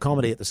stand-up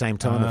comedy at the same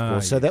time, of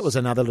course, so that was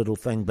another little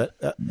thing. But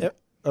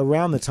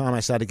around the time I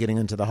started getting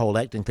into the whole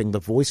acting thing,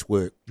 the voice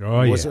work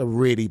was a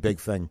really big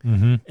thing.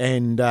 Mm-hmm.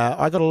 And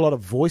I got a lot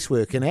of voice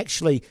work. And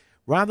actually,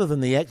 rather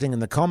than the acting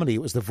and the comedy,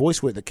 it was the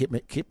voice work that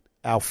kept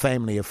our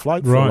family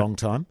afloat for a long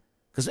time.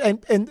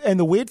 And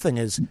the weird thing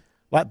is,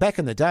 like back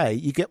in the day,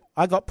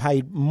 I got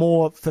paid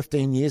more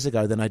 15 years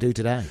ago than I do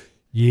today.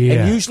 Yeah.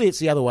 And usually it's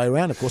the other way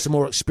around. Of course, the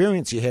more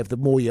experience you have, the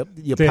more your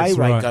pay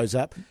rate goes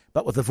up.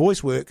 But with the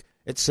voice work,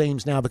 it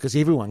seems now, because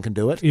everyone can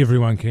do it.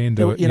 Everyone can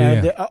do it.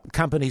 The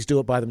companies do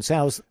it by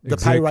themselves. The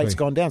Exactly. pay rate's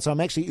gone down, so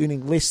I'm actually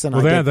earning less than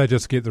Well, I now did. they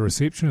just get the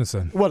receptionist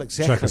in. Well,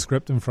 exactly. Chuck a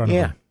script in front of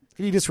Yeah. them.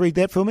 Can you just read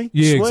that for me?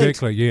 Yeah, Sweet.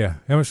 exactly. Yeah.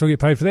 How much do I get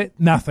paid for that?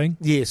 Nothing.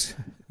 Yes.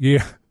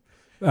 Yeah.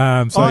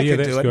 I That's can do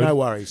it. good. No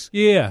worries.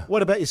 Yeah.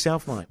 What about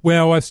yourself, mate?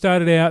 Well, I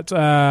started out,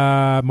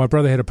 my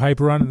brother had a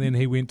paper run, and then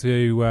he went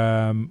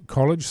to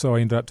college, so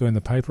I ended up doing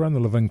the paper run, the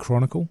Levin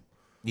Chronicle.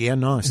 Yeah,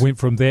 nice. Went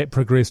from that,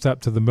 progressed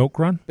up to the milk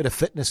run. Bit of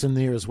fitness in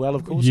there as well,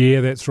 of course.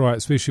 Yeah, that's right,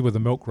 especially with the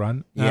milk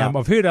run. Yeah.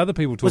 I've heard other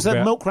people talk Was that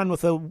about milk run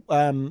with the...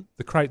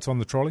 the crates on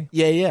the trolley.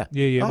 Yeah.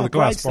 Yeah, Oh, with the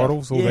glass great stuff.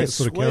 bottles, all Yeah, that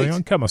sort of carry sweet.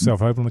 on. Cut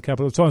myself open a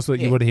couple of times so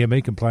that you wouldn't hear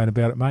me complain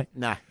about it, mate.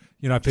 Nah.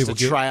 You know, people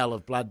Just a trail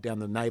of blood down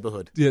the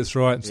neighbourhood. Yeah, that's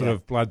right. Sort Yeah.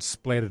 of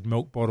blood-splattered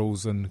milk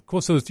bottles. And, of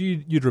course,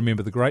 you'd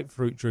remember the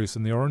grapefruit juice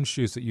and the orange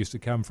juice that used to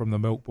come from the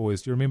milk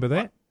boys. Do you remember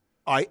that?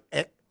 I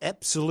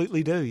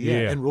absolutely do,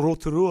 yeah. Yeah. In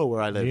Rotorua, where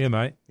I live. Yeah,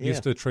 mate. Yeah.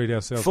 Used to treat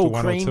ourselves Full to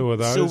one cream, or two of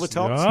those. silver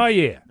tops? Oh,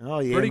 yeah. Oh,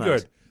 yeah, Pretty mate.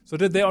 good. So I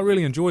did that. I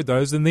really enjoyed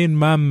those. And then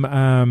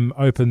Mum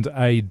opened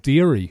a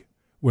dairy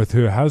with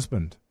her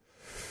husband,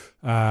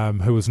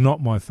 who was not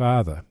my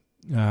father,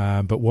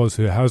 but was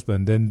her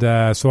husband.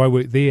 And so I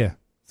worked there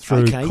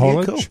through Okay, yeah,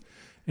 college. cool.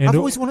 And I've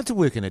always wanted to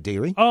work in a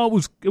dairy. Oh,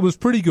 it was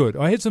pretty good.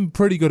 I had some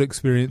pretty good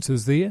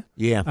experiences there.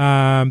 Yeah.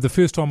 The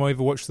first time I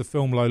ever watched the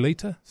film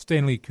Lolita,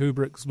 Stanley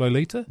Kubrick's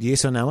Lolita.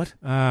 Yes, I know it.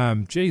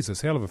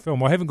 Jesus, hell of a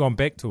film. I haven't gone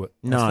back to it.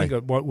 No. I think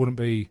it wouldn't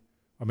be.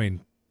 I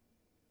mean,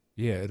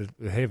 yeah, it'd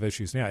have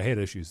issues now. It had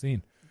issues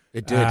then.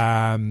 It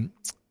did.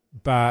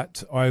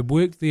 But I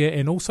worked there,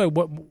 and also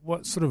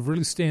what sort of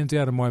really stands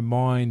out in my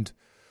mind,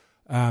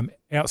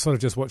 outside of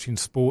just watching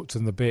sports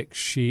in the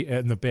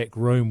back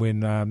room when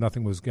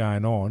nothing was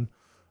going on,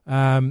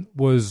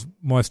 was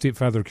my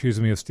stepfather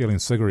accusing me of stealing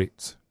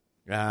cigarettes.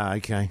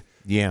 Okay.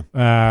 Yeah.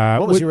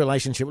 What was Which- your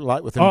relationship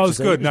like with him? Oh, it was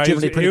good. No, he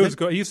generally pretty was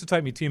good. He used to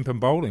take me 10-pin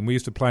bowling. We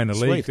used to play in a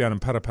league Sweet. down in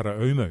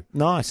Paraparaumu.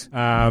 Nice.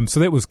 So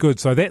that was good.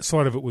 So that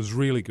side of it was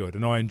really good,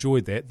 and I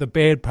enjoyed that. The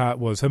bad part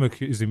was him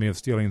accusing me of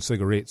stealing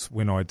cigarettes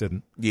when I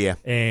didn't. Yeah.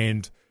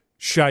 And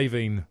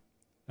shaving,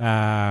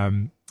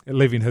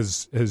 leaving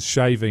his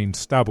shaving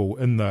stubble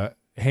in the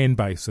hand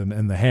basin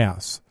in the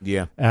house.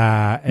 Yeah.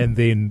 And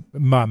then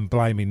Mum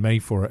blaming me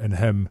for it and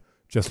him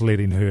just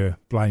letting her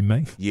blame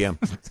me. Yeah.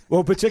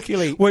 Well,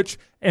 particularly...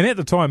 And at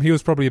the time, he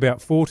was probably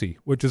about 40,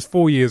 which is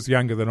 4 years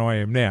younger than I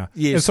am now.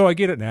 Yes. And so I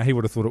get it now. He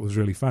would have thought it was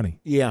really funny.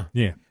 Yeah.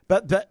 Yeah.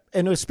 But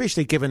and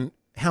especially given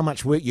how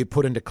much work you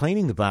put into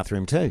cleaning the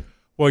bathroom too.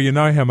 Well, you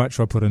know how much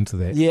I put into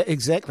that. Yeah,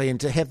 exactly. And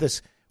to have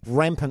this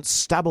rampant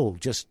stubble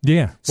just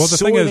Yeah. Well, the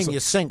thing soiling is, your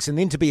sinks and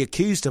then to be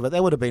accused of it,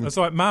 that would have been... it's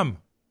like, Mum,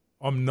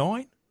 I'm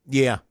 9.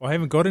 Yeah. I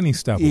haven't got any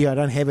stubble. Yeah, I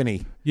don't have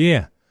any.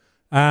 Yeah.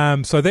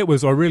 So that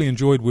was, I really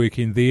enjoyed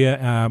working there.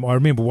 I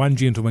remember one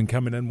gentleman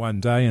coming in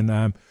one day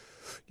and,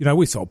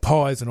 we sold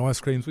pies and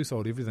ice creams. We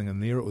sold everything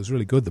in there. It was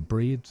really good, the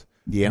breads.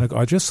 Yeah. And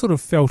I just sort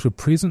of felt a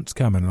presence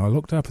coming, and I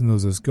looked up and there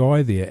was this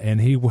guy there, and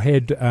he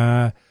had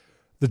the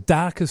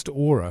darkest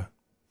aura.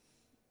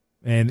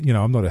 And,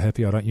 I'm not a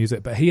hippie, I don't use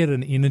it, but he had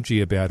an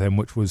energy about him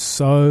which was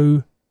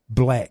so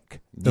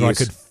black that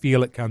Yes. I could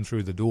feel it come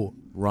through the door.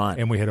 Right.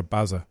 And we had a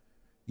buzzer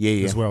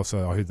Yeah. as well,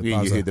 so I heard the Yeah,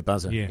 buzzer. you heard the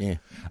buzzer. Yeah.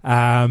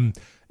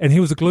 And he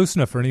was a glue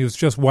sniffer, and he was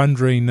just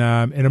wondering,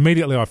 and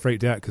immediately I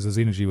freaked out because his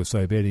energy was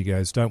so bad. He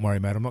goes, "Don't worry,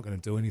 mate, I'm not going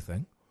to do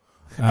anything."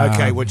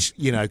 Okay, which,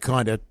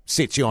 kind of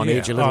sets you on yeah,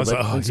 edge a I little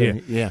was bit.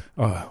 like, yeah.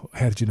 Oh,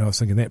 how did you know I was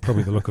thinking that?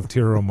 Probably the look of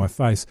terror on my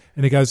face.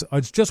 And he goes, "I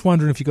was just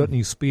wondering if you got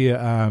any spare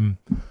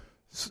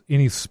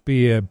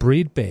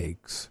bread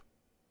bags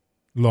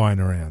lying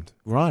around,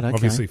 Right, okay.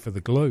 obviously for the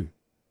glue."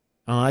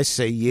 Oh, I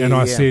see, yeah. And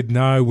I yeah. said,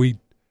 "No, we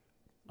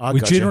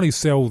Gotcha. generally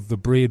sell the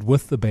bread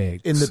with the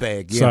bags. In the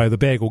bag, yeah. So the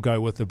bag will go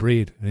with the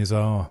bread." And he's,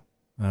 "Oh,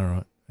 all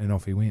right." And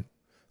off he went.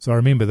 So I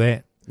remember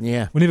that.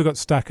 Yeah. We never got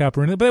stuck up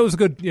or anything, but that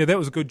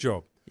was a good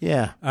job.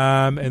 Yeah.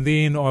 And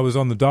then I was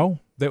on the dole.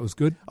 That was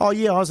good. Oh,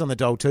 yeah, I was on the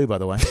dole too, by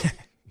the way.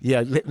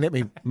 Yeah, let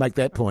me make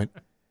that point.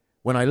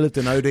 When I lived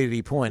in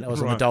ODD Point, I was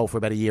on the Right. dole for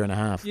about a year and a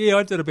half. Yeah,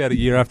 I did about a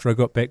year after I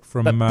got back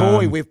from. But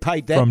boy, we've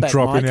paid that from back,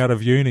 dropping Mike. out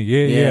of uni.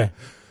 Yeah, Yeah.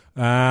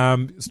 yeah.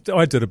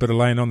 I did a bit of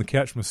laying on the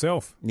couch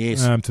myself.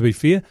 Yes. To be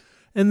fair,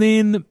 and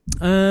then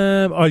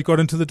I got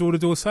into the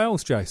door-to-door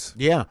sales, Jace.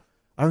 Yeah.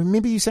 I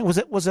remember you saying, was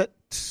it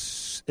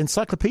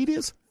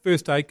encyclopaedias?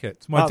 First aid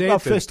kits. My Oh, dad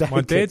did. first aid My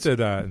dad kits. did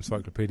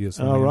encyclopedias.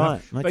 Oh,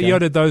 right. But Okay. yeah, I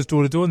did those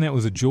door-to-door, and that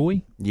was a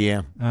joy.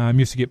 Yeah.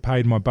 Used to get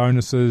paid my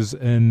bonuses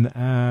in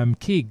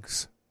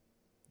kegs.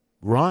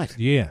 Right.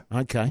 Yeah.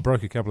 Okay.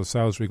 Broke a couple of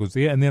sales records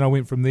there, and then I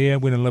went from there,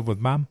 went and lived with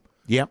Mum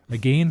Yep.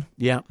 again,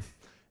 Yep.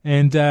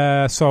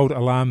 and sold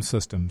alarm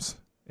systems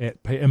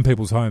in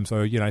people's homes.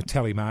 So,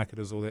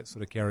 telemarketers, all that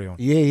sort of carry on.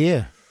 Yeah,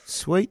 yeah.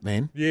 Sweet,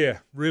 man. Yeah,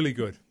 really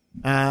good.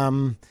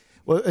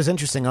 Well, it was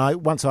interesting.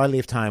 Once I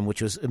left home,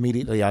 which was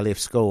immediately I left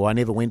school, I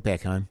never went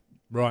back home.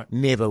 Right.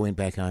 Never went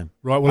back home.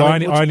 Right. Well, I I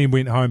mean, only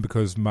went home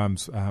because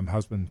Mum's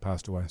husband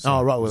passed away. So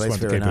Oh, right, well, just that's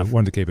wanted to fair keep enough.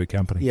 wanted to keep her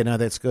company. Yeah, no,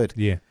 that's good.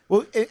 Yeah.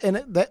 Well,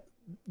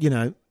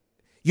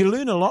 you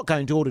learn a lot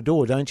going door to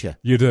door, don't you?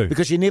 You do.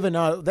 Because you never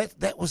know.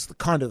 That was the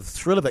kind of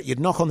thrill of it. You'd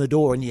knock on the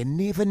door and you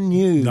never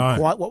knew No.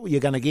 quite what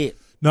you're going to get.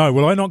 No,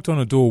 well, I knocked on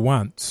a door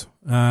once,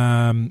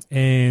 and,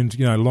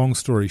 long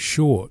story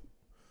short,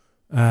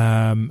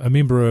 a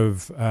member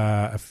of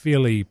a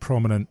fairly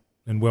prominent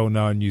and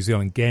well-known New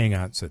Zealand gang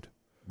answered.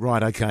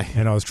 Right, okay.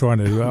 And I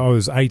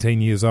was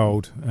 18 years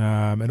old,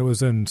 and it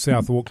was in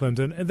South Auckland,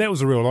 and that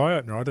was a real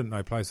eye-opener. I didn't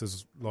know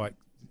places like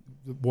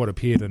what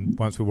appeared in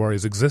Once Were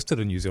Warriors existed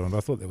in New Zealand. I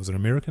thought that was an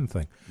American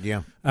thing.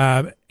 Yeah.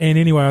 And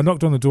anyway, I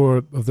knocked on the door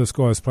of this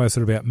guy's place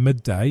at about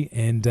midday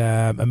and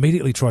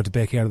immediately tried to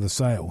back out of the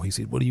sale. He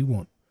said, "What do you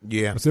want?"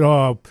 Yeah. I said,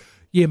 "Oh,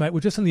 yeah, mate, we're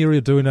just in the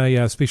area doing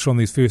a special on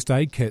these first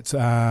aid kits.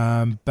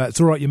 But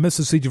it's all right, your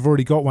missus said you've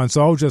already got one,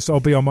 so I'll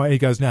be on my..." He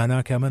goes,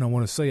 no, come in, I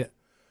want to see it.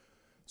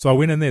 So I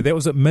went in there. That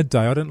was at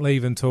midday. I didn't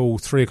leave until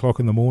 3 o'clock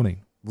in the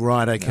morning.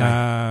 Right,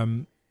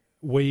 okay.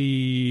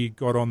 We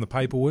got on the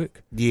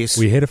paperwork. Yes.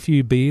 We had a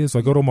few beers.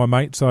 I got all my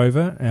mates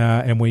over,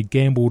 and we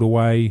gambled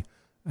away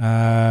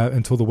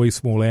until the wee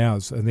small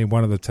hours. And then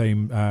one of the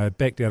team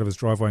backed out of his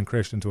driveway and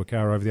crashed into a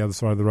car over the other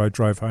side of the road,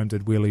 drove home,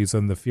 did wheelies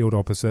in the field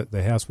opposite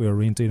the house we were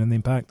renting, and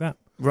then parked up.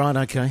 Right,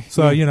 okay.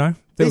 So,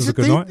 that was a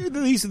good night.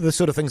 These are the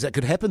sort of things that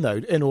could happen, though,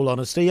 in all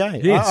honesty, eh?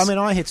 Yes. I mean,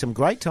 I had some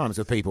great times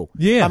with people.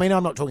 Yeah. I mean,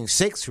 I'm not talking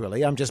sex,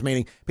 really. I'm just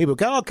meaning people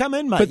go, "Oh, come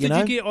in, mate," But you did know?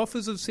 you get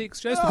offers of sex,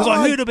 Jason? Because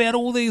I heard about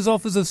all these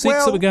offers of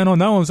sex that were going on.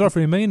 No one was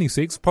offering me any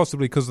sex,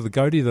 possibly because of the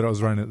goatee that I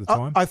was running at the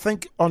time. I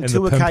think on And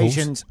two the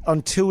pimples.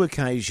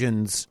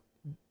 occasions,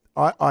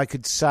 I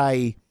could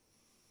say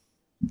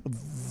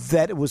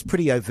that it was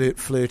pretty overt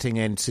flirting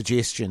and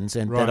suggestions,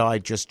 and that I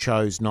just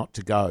chose not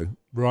to go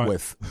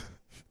with.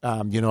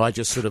 I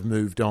just sort of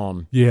moved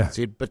on. Yeah.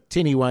 Said, but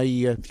anyway,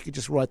 if you could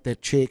just write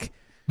that check,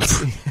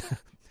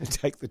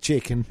 take the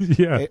check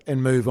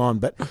and move on.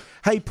 But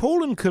hey,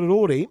 Paul and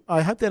Karori,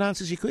 I hope that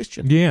answers your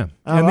question. Yeah.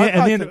 And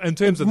then in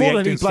terms of the more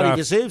acting than he bloody stuff,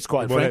 deserves,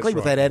 quite frankly,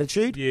 with that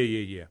attitude.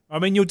 Yeah. I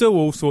mean, you'll do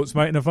all sorts,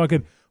 mate. And if I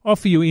could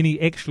offer you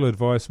any actual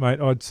advice, mate,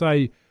 I'd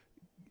say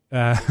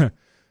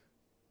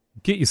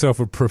get yourself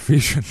a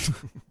profession.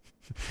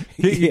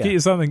 Get you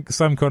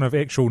some kind of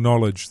actual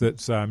knowledge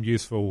that's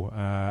useful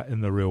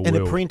in the real world.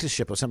 An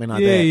apprenticeship or something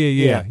like that.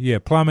 Yeah.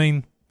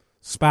 Plumbing,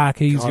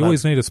 sparkies. You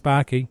always need a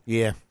sparky.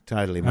 Yeah,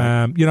 totally,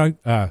 mate.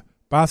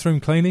 Bathroom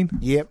cleaning.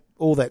 Yep,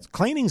 all that.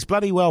 Cleaning's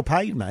bloody well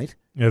paid, mate.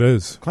 It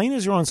is.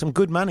 Cleaners are on some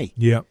good money.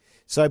 Yeah.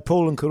 So,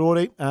 Paul and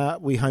Karori,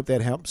 we hope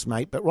that helps,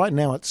 mate. But right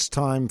now it's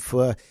time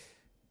for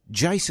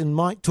Jason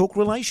Mike Talk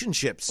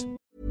Relationships.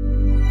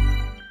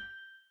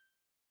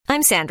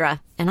 I'm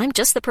Sandra, and I'm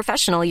just the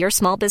professional your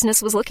small business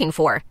was looking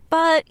for.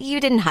 But you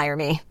didn't hire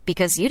me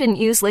because you didn't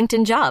use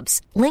LinkedIn Jobs.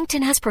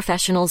 LinkedIn has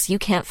professionals you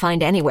can't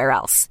find anywhere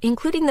else,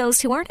 including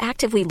those who aren't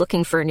actively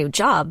looking for a new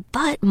job,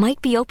 but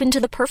might be open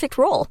to the perfect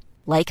role,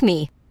 like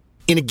me.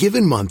 In a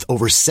given month,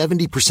 over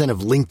 70%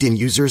 of LinkedIn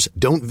users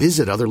don't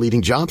visit other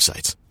leading job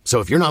sites. So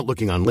if you're not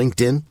looking on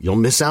LinkedIn, you'll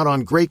miss out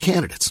on great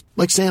candidates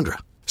like Sandra.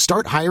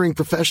 Start hiring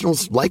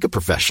professionals like a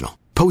professional.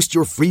 Post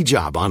your free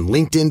job on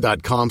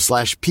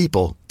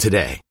linkedin.com/people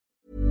today.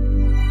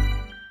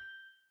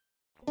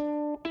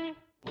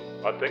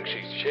 I think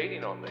she's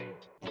cheating on me.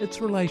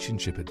 It's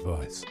relationship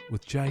advice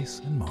with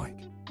Jace and Mike.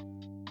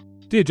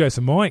 Dear Jace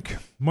and Mike,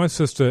 my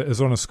sister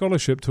is on a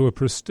scholarship to a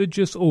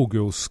prestigious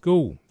all-girls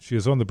school. She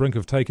is on the brink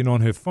of taking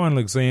on her final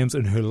exams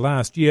in her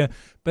last year,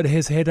 but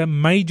has had a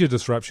major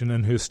disruption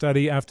in her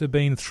study after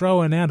being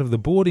thrown out of the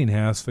boarding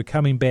house for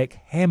coming back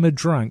hammered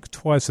drunk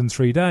twice in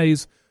 3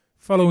 days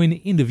following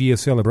end-of-year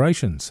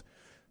celebrations.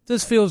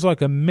 This feels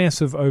like a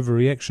massive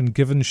overreaction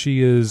given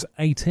she is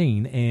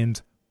 18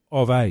 and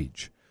of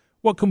age.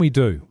 What can we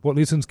do? What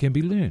lessons can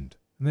be learned?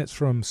 And that's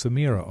from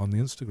Samira on the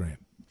Instagram.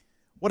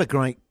 What a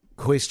great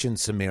question,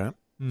 Samira.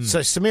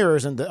 So Samira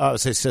isn't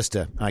it's her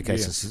sister. Okay,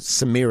 so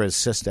Samira's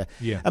sister.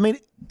 Yeah. I mean,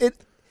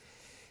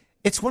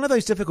 it's one of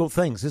those difficult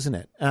things, isn't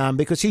it?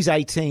 Because she's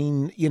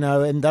 18,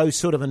 in those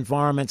sort of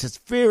environments. It's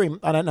very.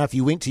 I don't know if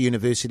you went to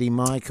university,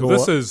 Mike. Or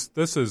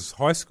This is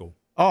high school.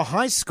 Oh,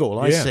 high school.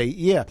 I see.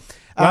 Yeah.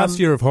 Last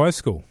year of high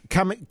school.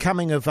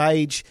 Coming of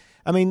age.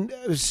 I mean,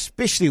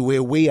 especially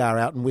where we are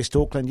out in West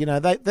Auckland,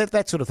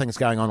 that sort of thing's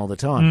going on all the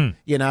time,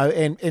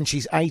 and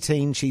she's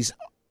 18, she's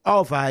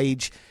of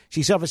age,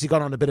 she's obviously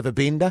gone on a bit of a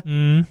bender,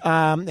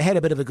 had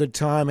a bit of a good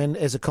time, and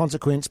as a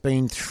consequence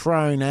been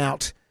thrown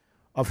out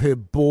of her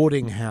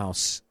boarding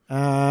house.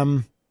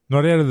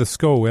 Not out of the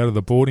school, out of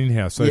the boarding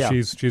house. So Yeah.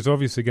 she's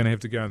obviously going to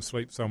have to go and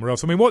sleep somewhere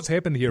else. I mean, what's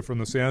happened here from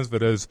the sounds of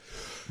it is,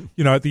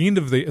 at the end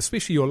of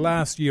especially your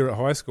last year at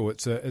high school,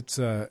 it's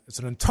an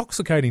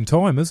intoxicating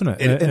time, isn't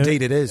it?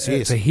 Indeed it is,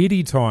 yes. It's a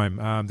heady time.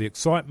 The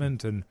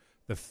excitement and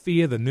the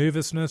fear, the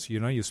nervousness,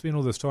 you spend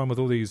all this time with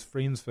all these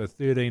friends for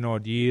 13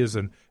 odd years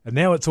and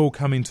now it's all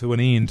coming to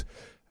an end.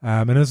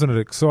 And isn't it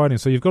exciting?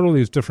 So you've got all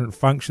these different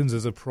functions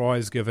as a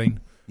prize giving.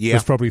 Yeah.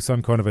 There's probably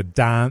some kind of a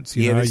dance.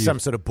 There's some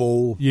sort of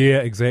ball. Yeah,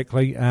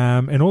 exactly.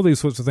 And all these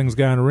sorts of things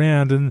going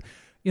around. And,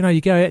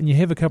 you go out and you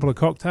have a couple of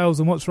cocktails,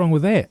 and what's wrong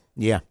with that?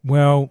 Yeah.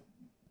 Well,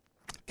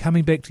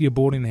 coming back to your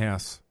boarding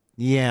house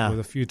Yeah. with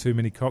a few too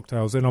many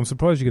cocktails, and I'm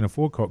surprised you can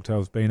afford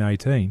cocktails being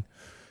 18.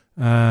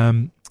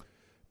 But,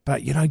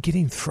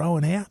 getting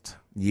thrown out.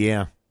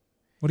 Yeah.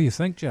 What do you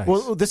think, Jace?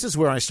 Well, this is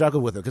where I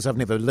struggle with it because I've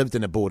never lived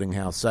in a boarding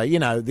house. So,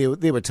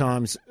 there were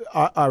times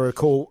I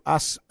recall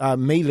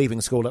me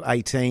leaving school at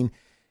 18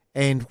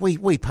 and we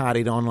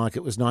partied on like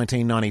it was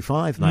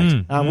 1995,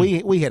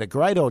 mate. We had a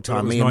great old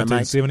time, me and my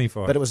mates.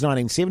 1975. But it was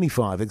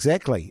 1975,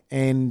 exactly.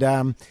 And,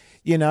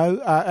 and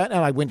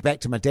I went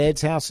back to my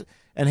dad's house,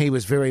 and he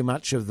was very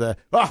much of the,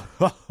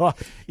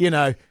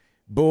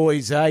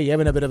 boys,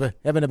 having a bit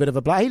of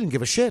a play. He didn't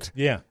give a shit.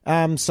 Yeah.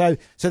 So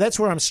that's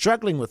where I'm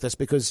struggling with this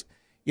because,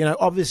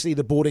 obviously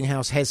the boarding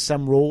house has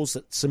some rules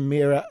that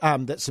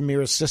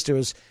Samira's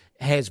sister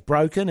has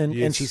broken,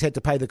 and she's had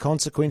to pay the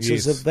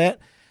consequences of that.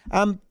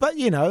 But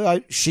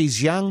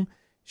she's young.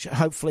 She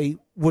hopefully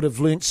would have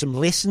learnt some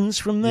lessons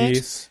from that.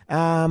 Yes.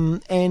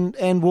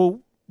 And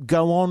will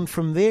go on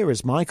from there.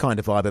 Is my kind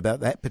of vibe about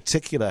that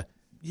particular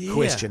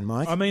question,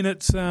 Mike. I mean,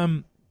 it's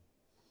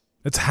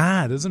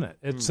hard, isn't it?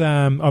 It's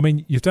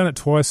you've done it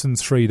twice in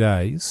 3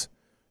 days.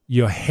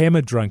 You're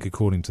hammered drunk,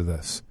 according to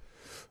this,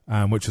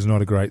 which is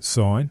not a great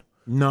sign.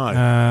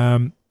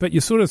 No. But you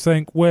sort of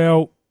think,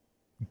 well,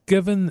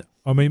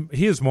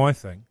 here's my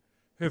thing.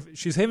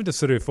 She's having to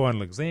sit her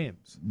final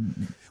exams.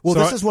 Well,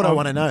 this is what I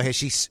want to know. Has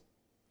she...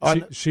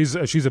 She's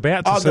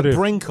about to sit the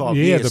brink of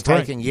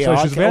taking. Yeah,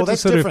 so she's about to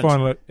sit her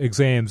final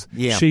exams.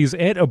 Yeah. She's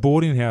at a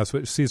boarding house,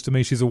 which says to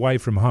me she's away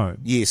from home.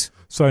 Yes.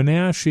 So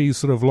now she's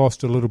sort of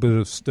lost a little bit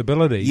of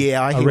stability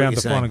around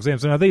the final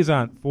exams. Now these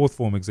aren't fourth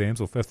form exams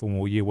or fifth form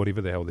or year,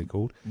 whatever the hell they're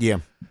called. Yeah.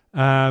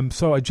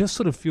 So I just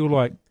sort of feel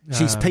like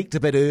she's peaked a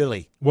bit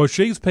early. Well,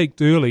 she's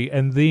peaked early,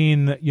 and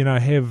then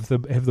have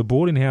the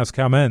boarding house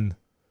come in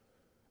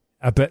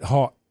a bit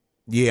hot.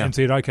 Yeah. And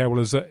said, okay, well,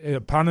 as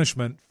a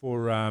punishment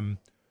for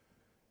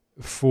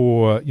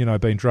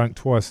being drunk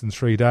twice in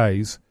 3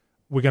 days,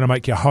 we're going to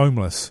make you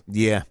homeless.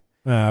 Yeah.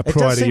 Prior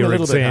to your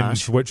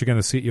exams, which are going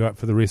to set you up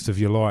for the rest of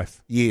your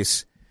life.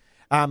 Yes.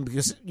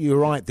 Because you're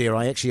right there.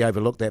 I actually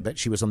overlooked that, but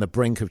she was on the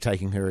brink of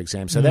taking her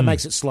exam, so that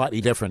makes it slightly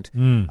different.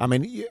 I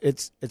mean,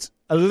 it's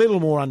a little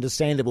more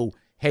understandable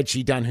had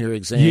she done her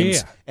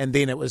exams, and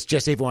then it was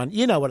just everyone.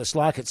 You know what it's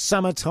like. It's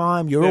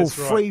summertime. You're all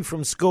free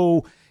from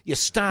school. You're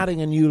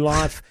starting a new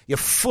life. You're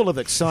full of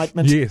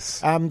excitement.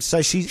 Yes.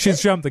 So she's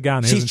jumped the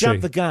gun. She's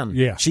jumped the gun.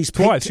 Yeah. She's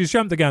twice. She's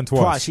jumped the gun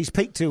twice. She's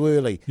peaked too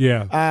early.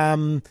 Yeah.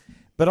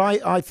 But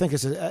I think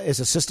as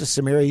a sister,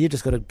 Samira, you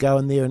just got to go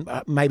in there and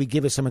maybe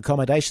give her some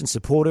accommodation,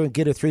 support her, and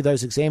get her through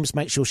those exams.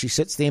 Make sure she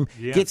sits them,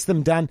 gets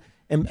them done,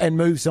 and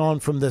moves on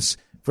from this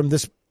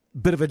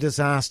bit of a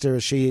disaster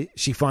as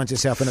she finds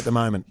herself in at the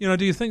moment.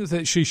 Do you think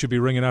that she should be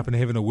ringing up and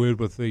having a word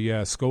with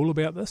the school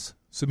about this?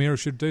 Samira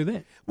should do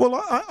that. Well,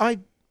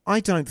 I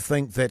don't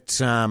think that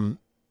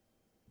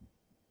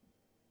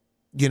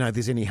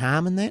there's any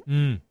harm in that.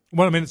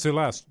 Well, I mean, it's her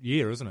last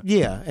year, isn't it?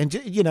 Yeah, and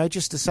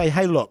just to say,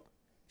 hey, look,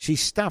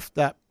 she's stuffed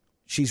up.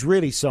 She's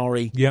really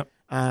sorry. Yeah.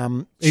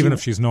 Even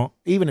if she's not.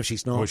 Even if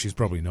she's not. Well, she's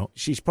probably not.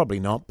 She's probably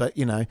not, but,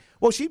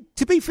 well,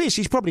 to be fair,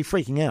 she's probably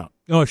freaking out.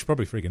 Oh, she's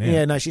probably freaking out.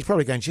 Yeah, no, she's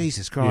probably going,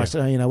 Jesus Christ,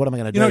 what am I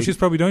going to do? You know what she's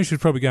probably doing? She's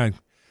probably going,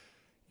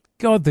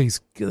 God,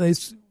 there's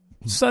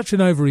such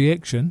an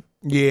overreaction.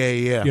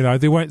 Yeah.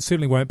 There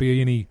certainly won't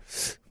be any,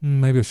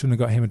 maybe I shouldn't have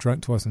got hammered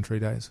drunk twice in 3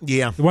 days.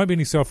 Yeah. There won't be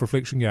any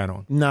self-reflection going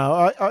on.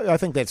 No, I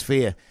think that's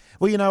fair.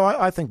 Well,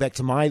 I think back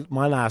to my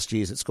last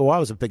years at school. I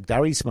was a big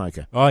durry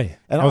smoker. Oh, yeah.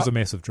 I was a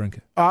massive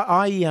drinker.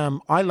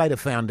 I later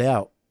found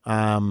out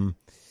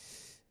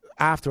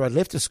after I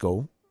left the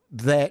school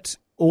that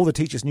all the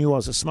teachers knew I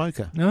was a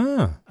smoker.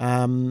 Ah.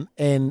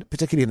 And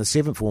particularly in the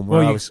seventh form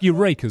where you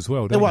reek as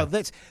well, don't you? Well,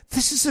 this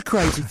is a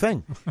crazy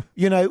thing.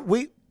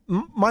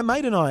 My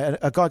mate and I,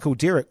 a guy called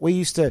Derek,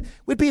 we'd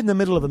be in the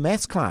middle of a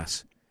maths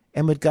class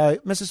and we'd go,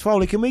 Mrs.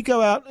 Foley, can we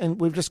go out and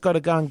we've just got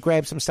to go and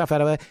grab some stuff out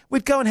of her?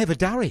 We'd go and have a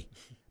durry,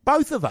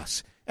 both of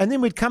us. And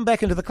then we'd come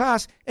back into the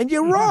class and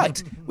you're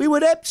right, we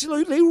would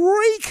absolutely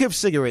reek of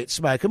cigarette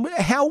smoke. And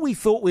how we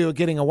thought we were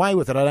getting away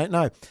with it, I don't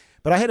know.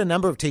 But I had a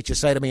number of teachers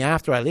say to me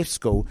after I left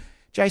school,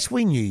 Jace,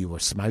 we knew you were a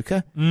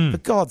smoker. For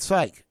God's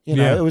sake.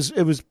 It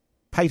was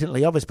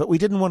patently obvious, but we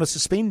didn't want to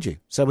suspend you,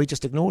 so we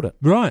just ignored it.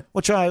 Right.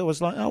 Which I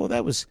was like, oh, well,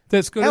 that's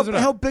good, isn't it?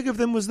 How big of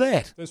them was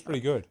that? That's pretty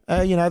good.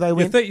 They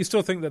went... You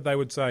still think that they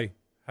would say,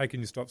 hey,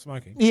 can you stop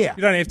smoking? Yeah.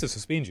 You don't have to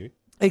suspend you.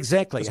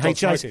 Exactly. Hey,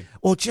 Jace,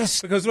 or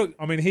just... Because, look,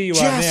 I mean, here you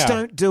are now. Just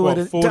don't do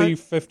it. 40,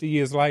 50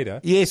 years later.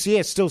 Yes,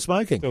 still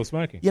smoking. Still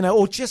smoking.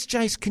 Or just,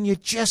 Jace, can you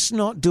just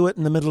not do it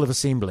in the middle of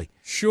assembly?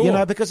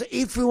 Sure. Because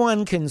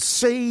everyone can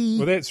see.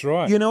 Well, that's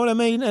right. You know what I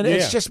mean? And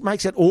it just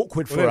makes it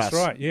awkward for us. That's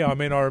right. Yeah, I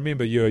mean, I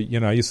remember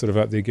you're sort of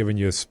up there giving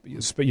you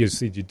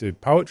said you do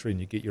poetry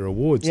and you get your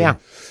awards. Yeah.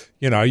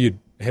 And, you'd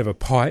have a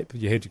pipe,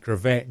 you had your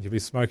cravat, and you'd be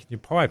smoking your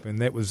pipe, and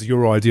that was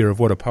your idea of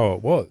what a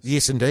poet was.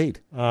 Yes, indeed.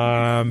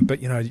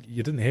 But,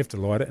 you didn't have to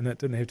light it, and it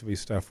didn't have to be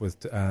stuff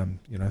with, sort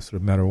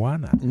of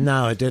marijuana.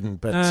 No, it didn't.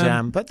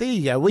 But there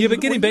you go.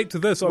 But getting back to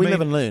this, we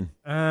live and learn.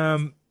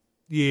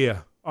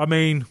 Yeah. I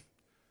mean,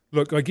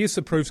 look, I guess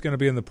the proof's going to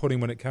be in the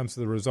pudding when it comes to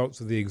the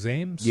results of the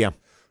exams. Yeah.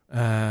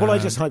 Well, I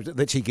just hope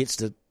that she gets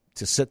to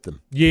sit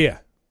them. Yeah.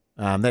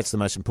 That's the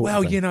most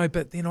important thing. Well,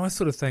 but then I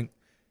sort of think,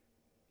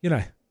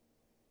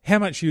 how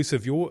much use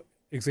have your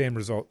exam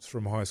results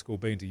from high school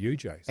been to you,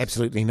 Jace?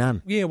 Absolutely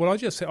none. Yeah, well, I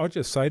just say to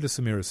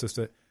Samira's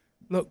sister,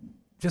 look,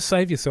 just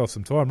save yourself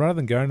some time. Rather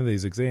than going to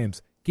these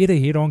exams, get a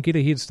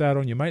head start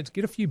on your mates,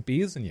 get a few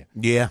beers in you.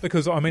 Yeah.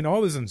 Because, I mean, I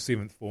was in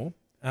seventh form,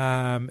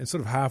 and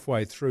sort of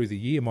halfway through the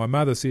year, my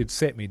mother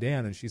sat me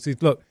down and she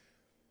said, look,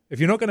 if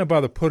you're not going to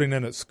bother putting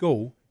in at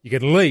school, you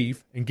can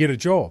leave and get a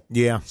job.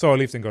 Yeah. So I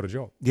left and got a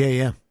job.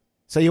 Yeah.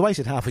 So you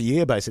wasted half a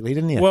year, basically,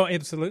 didn't you? Well,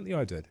 absolutely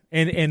I did.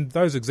 And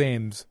those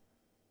exams,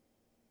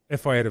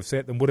 if I had have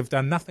sat them, would have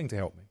done nothing to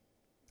help me.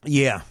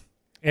 Yeah.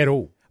 At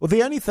all. Well,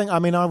 the only thing, I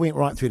mean, I went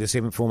right through to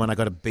 7th form and I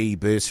got a B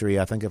bursary,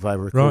 I think, if I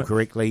recall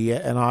correctly,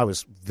 and I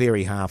was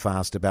very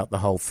half-assed about the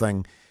whole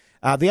thing.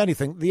 The only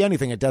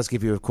thing it does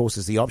give you, of course,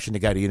 is the option to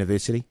go to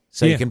university,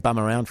 so you can bum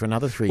around for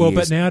another 3 years. Well,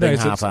 but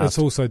nowadays it's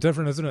also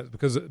different, isn't it?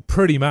 Because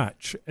pretty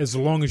much, as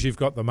long as you've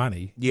got the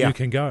money, you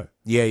can go.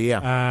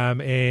 Yeah.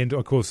 And,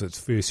 of course, it's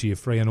first year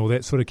free and all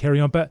that sort of carry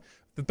on. But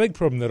the big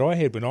problem that I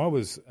had when I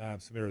was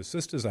Samira's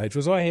sister's age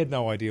was I had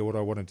no idea what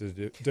I wanted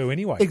to do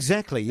anyway.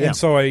 Exactly, yeah. And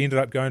so I ended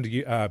up going to,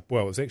 it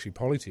was actually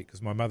Polytech,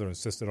 because my mother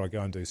insisted I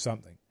go and do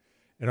something.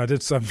 And I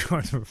did some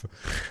kind of...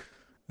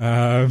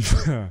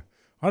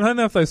 I don't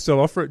know if they still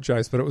offer it,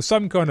 Jace, but it was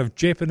some kind of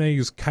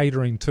Japanese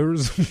catering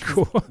tourism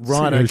course.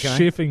 Right, okay.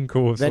 Chefing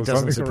course. That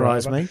doesn't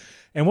surprise me.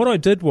 And what I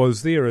did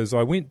was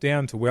I went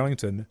down to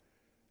Wellington,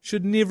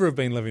 should never have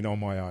been living on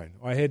my own.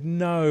 I had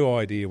no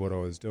idea what I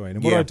was doing.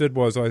 And what I did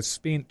was I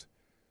spent,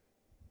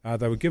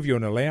 they would give you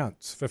an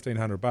allowance,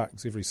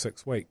 $1,500 every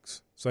 6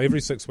 weeks. So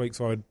every 6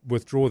 weeks I would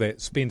withdraw that,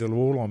 spend it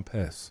all on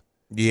piss.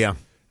 Yeah.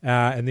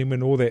 And then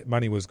when all that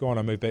money was gone,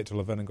 I moved back to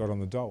Levin and got on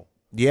the dole.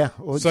 Yeah.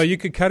 Well, so you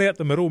could cut out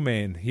the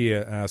middleman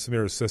here,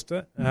 Samira's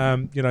sister.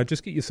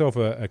 Just get yourself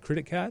a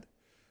credit card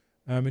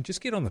and just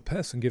get on the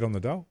piss and get on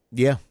the dole.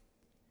 Yeah.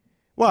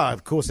 Well,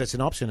 of course, that's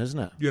an option, isn't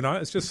it?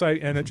 It's just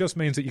and it just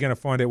means that you're going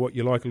to find out what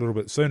you like a little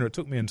bit sooner. It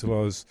took me until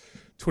I was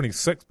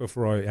 26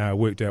 before I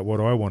worked out what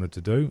I wanted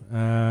to do.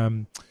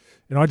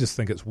 And I just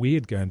think it's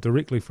weird going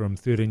directly from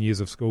 13 years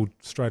of school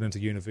straight into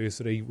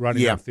university,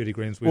 running up 30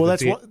 grand's worth of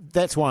debt.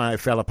 That's why I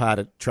fell apart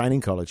at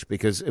training college,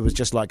 because it was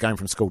just like going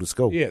from school to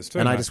school. Yeah, it's too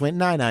and much. I just went,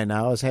 no.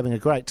 I was having a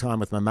great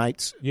time with my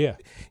mates. Yeah.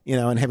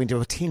 And having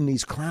to attend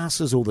these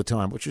classes all the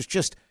time, which was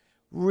just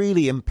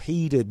really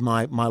impeded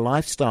my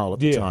lifestyle at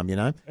the time,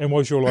 And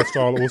was your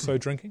lifestyle also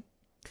drinking?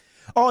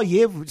 Oh,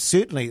 yeah,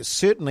 certainly. It's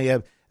certainly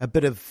a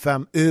bit of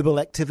herbal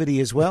activity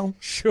as well.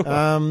 Sure.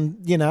 A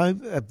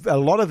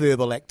lot of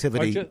herbal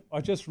activity.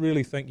 I just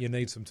really think you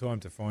need some time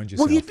to find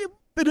yourself. Well,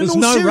 but there's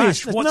no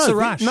rush. What's the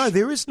rush? No,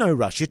 there is no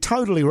rush. You're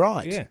totally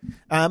right. Yeah.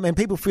 And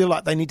people feel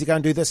like they need to go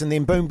and do this, and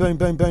then boom, boom,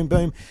 boom, boom,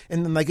 boom,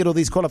 and then they get all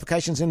these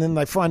qualifications, and then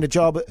they find a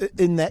job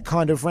in that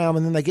kind of realm,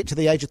 and then they get to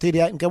the age of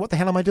 38 and go, what the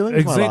hell am I doing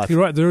with my life? Exactly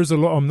right. There is a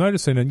lot I'm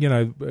noticing, and,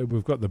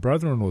 we've got the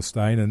brother-in-law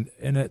staying,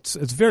 and it's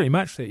very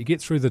much that you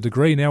get through the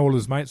degree, now all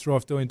his mates are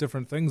off doing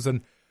different things,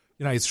 and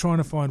he's trying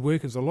to find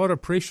work. There's a lot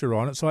of pressure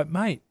on. It's like,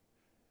 mate,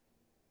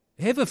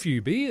 have a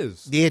few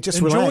beers. Yeah, just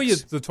enjoy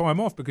relax. the time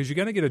off, because you're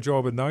going to get a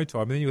job in no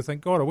time. And then you'll think,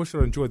 God, I wish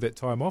I'd enjoyed that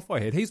time off I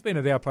had. He's been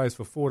at our place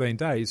for 14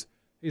 days.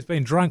 He's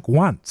been drunk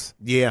once.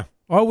 Yeah.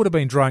 I would have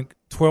been drunk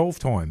 12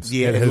 times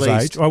at his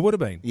least. age. I would have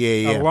been.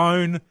 Yeah.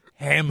 Alone,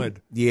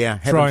 hammered. Yeah,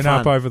 thrown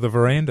up over the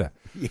veranda.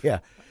 Yeah.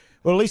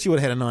 Well, at least you would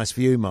have had a nice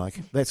view,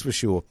 Mike. That's for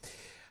sure.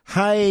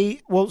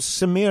 Hey, well,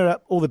 Samira,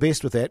 all the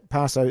best with that.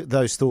 Pass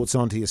those thoughts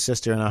on to your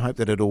sister, and I hope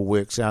that it all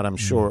works out. I'm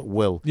sure it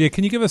will. Yeah,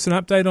 can you give us an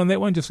update on that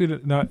one? Just let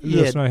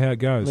us know how it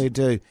goes. We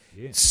do.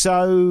 Yeah.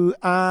 So,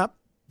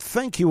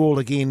 thank you all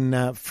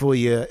again for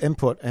your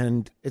input,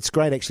 and it's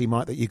great, actually,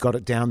 Mike, that you got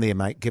it down there,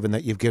 mate, given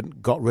that you've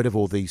got rid of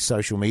all the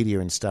social media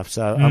and stuff.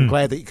 So I'm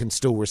glad that you can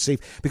still receive,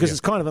 because it's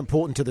kind of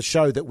important to the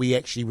show that we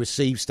actually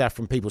receive stuff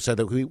from people so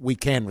that we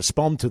can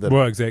respond to them.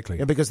 Well, exactly.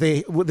 And because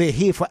they're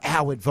here for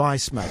our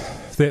advice, mate.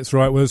 That's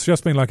right. Well, it's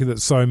just been lucky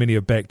that so many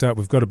are backed up.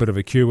 We've got a bit of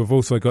a queue. We've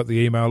also got the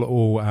email,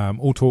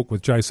 all talk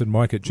with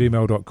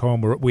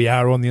jasonmike@gmail.com. We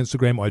are on the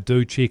Instagram. I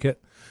do check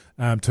it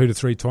 2 to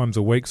 3 times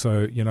a week,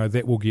 so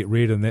that will get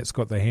read, and that's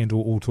got the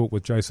handle All Talk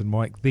with Jason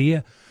Mike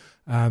there.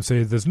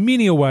 So there's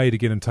many a way to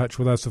get in touch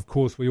with us. Of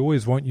course, we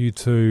always want you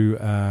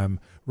to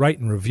rate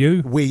and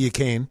review where you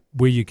can,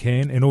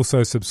 and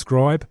also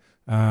subscribe.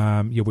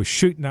 We're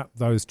shooting up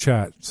those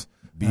charts.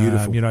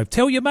 Beautiful.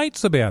 Tell your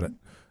mates about it.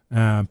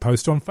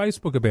 Post on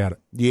Facebook about it.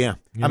 Yeah.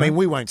 I mean,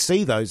 we won't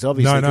see those,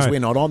 obviously, because we're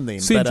not on them.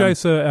 Send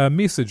Jace a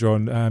message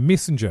on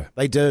Messenger.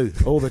 They do,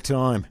 all the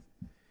time.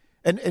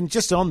 And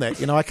just on that,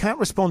 I can't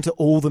respond to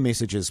all the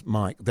messages,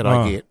 Mike, that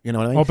I get. You know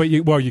what I mean? Oh, but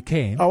you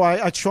can. Oh,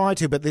 I try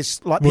to, but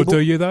there's like people. Well,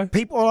 do you though?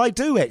 I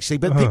do actually,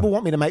 but people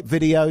want me to make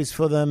videos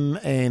for them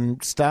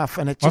and stuff,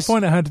 and it just. I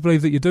find it hard to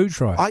believe that you do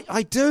try.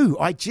 I do.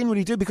 I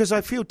genuinely do, because I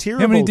feel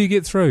terrible. How many do you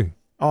get through?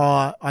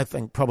 Oh, I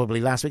think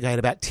probably last week I had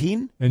about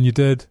 10. And you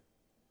did?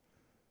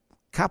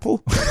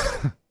 Couple.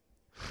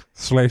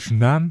 /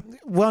 none?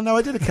 Well, no,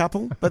 I did a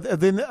couple, but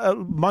then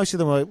most of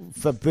them were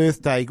for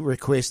birthday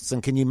requests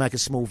and can you make a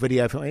small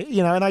video for me?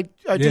 And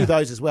I do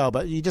those as well,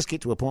 but you just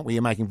get to a point where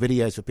you're making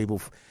videos for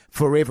people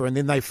forever, and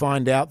then they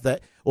find out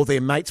that, or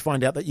their mates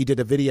find out that you did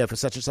a video for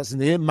such and such,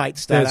 and their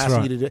mates start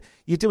asking you to do.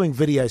 You're doing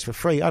videos for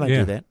free. I don't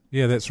do that.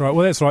 Yeah, that's right.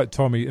 Well, that's like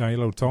Tommy,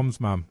 little Tom's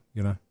mum.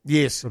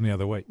 Yes. From the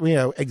other week.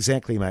 Yeah,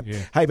 exactly, mate. Yeah.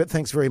 Hey, but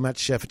thanks very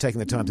much for taking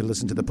the time to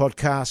listen to the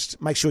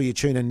podcast. Make sure you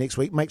tune in next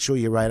week. Make sure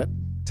you rate it.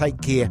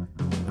 Take care.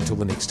 Until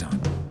the next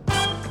time.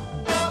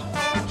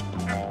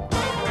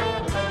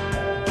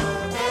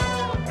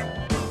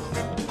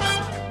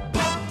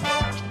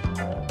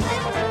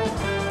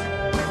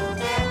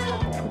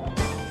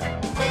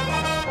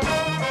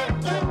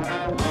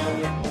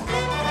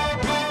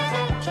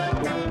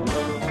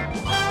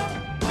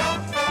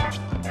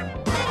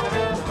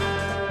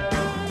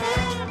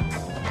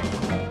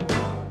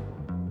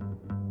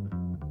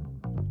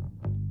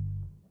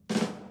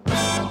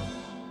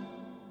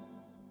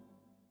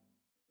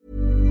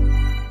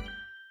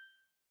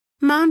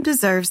 Mom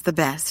deserves the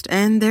best,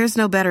 and there's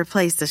no better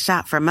place to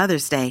shop for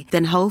Mother's Day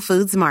than Whole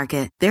Foods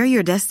Market. They're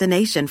your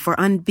destination for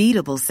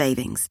unbeatable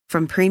savings,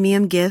 from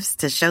premium gifts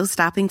to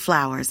show-stopping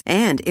flowers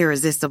and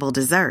irresistible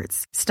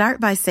desserts.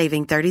 Start by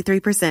saving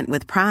 33%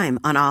 with Prime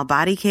on all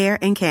body care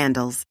and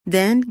candles.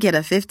 Then get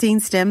a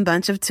 15-stem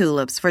bunch of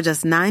tulips for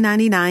just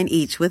 $9.99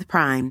 each with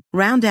Prime.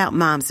 Round out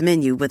Mom's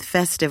menu with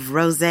festive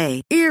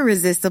rosé,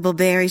 irresistible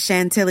berry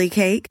chantilly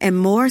cake, and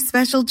more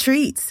special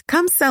treats.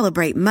 Come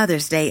celebrate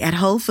Mother's Day at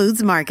Whole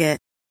Foods Market.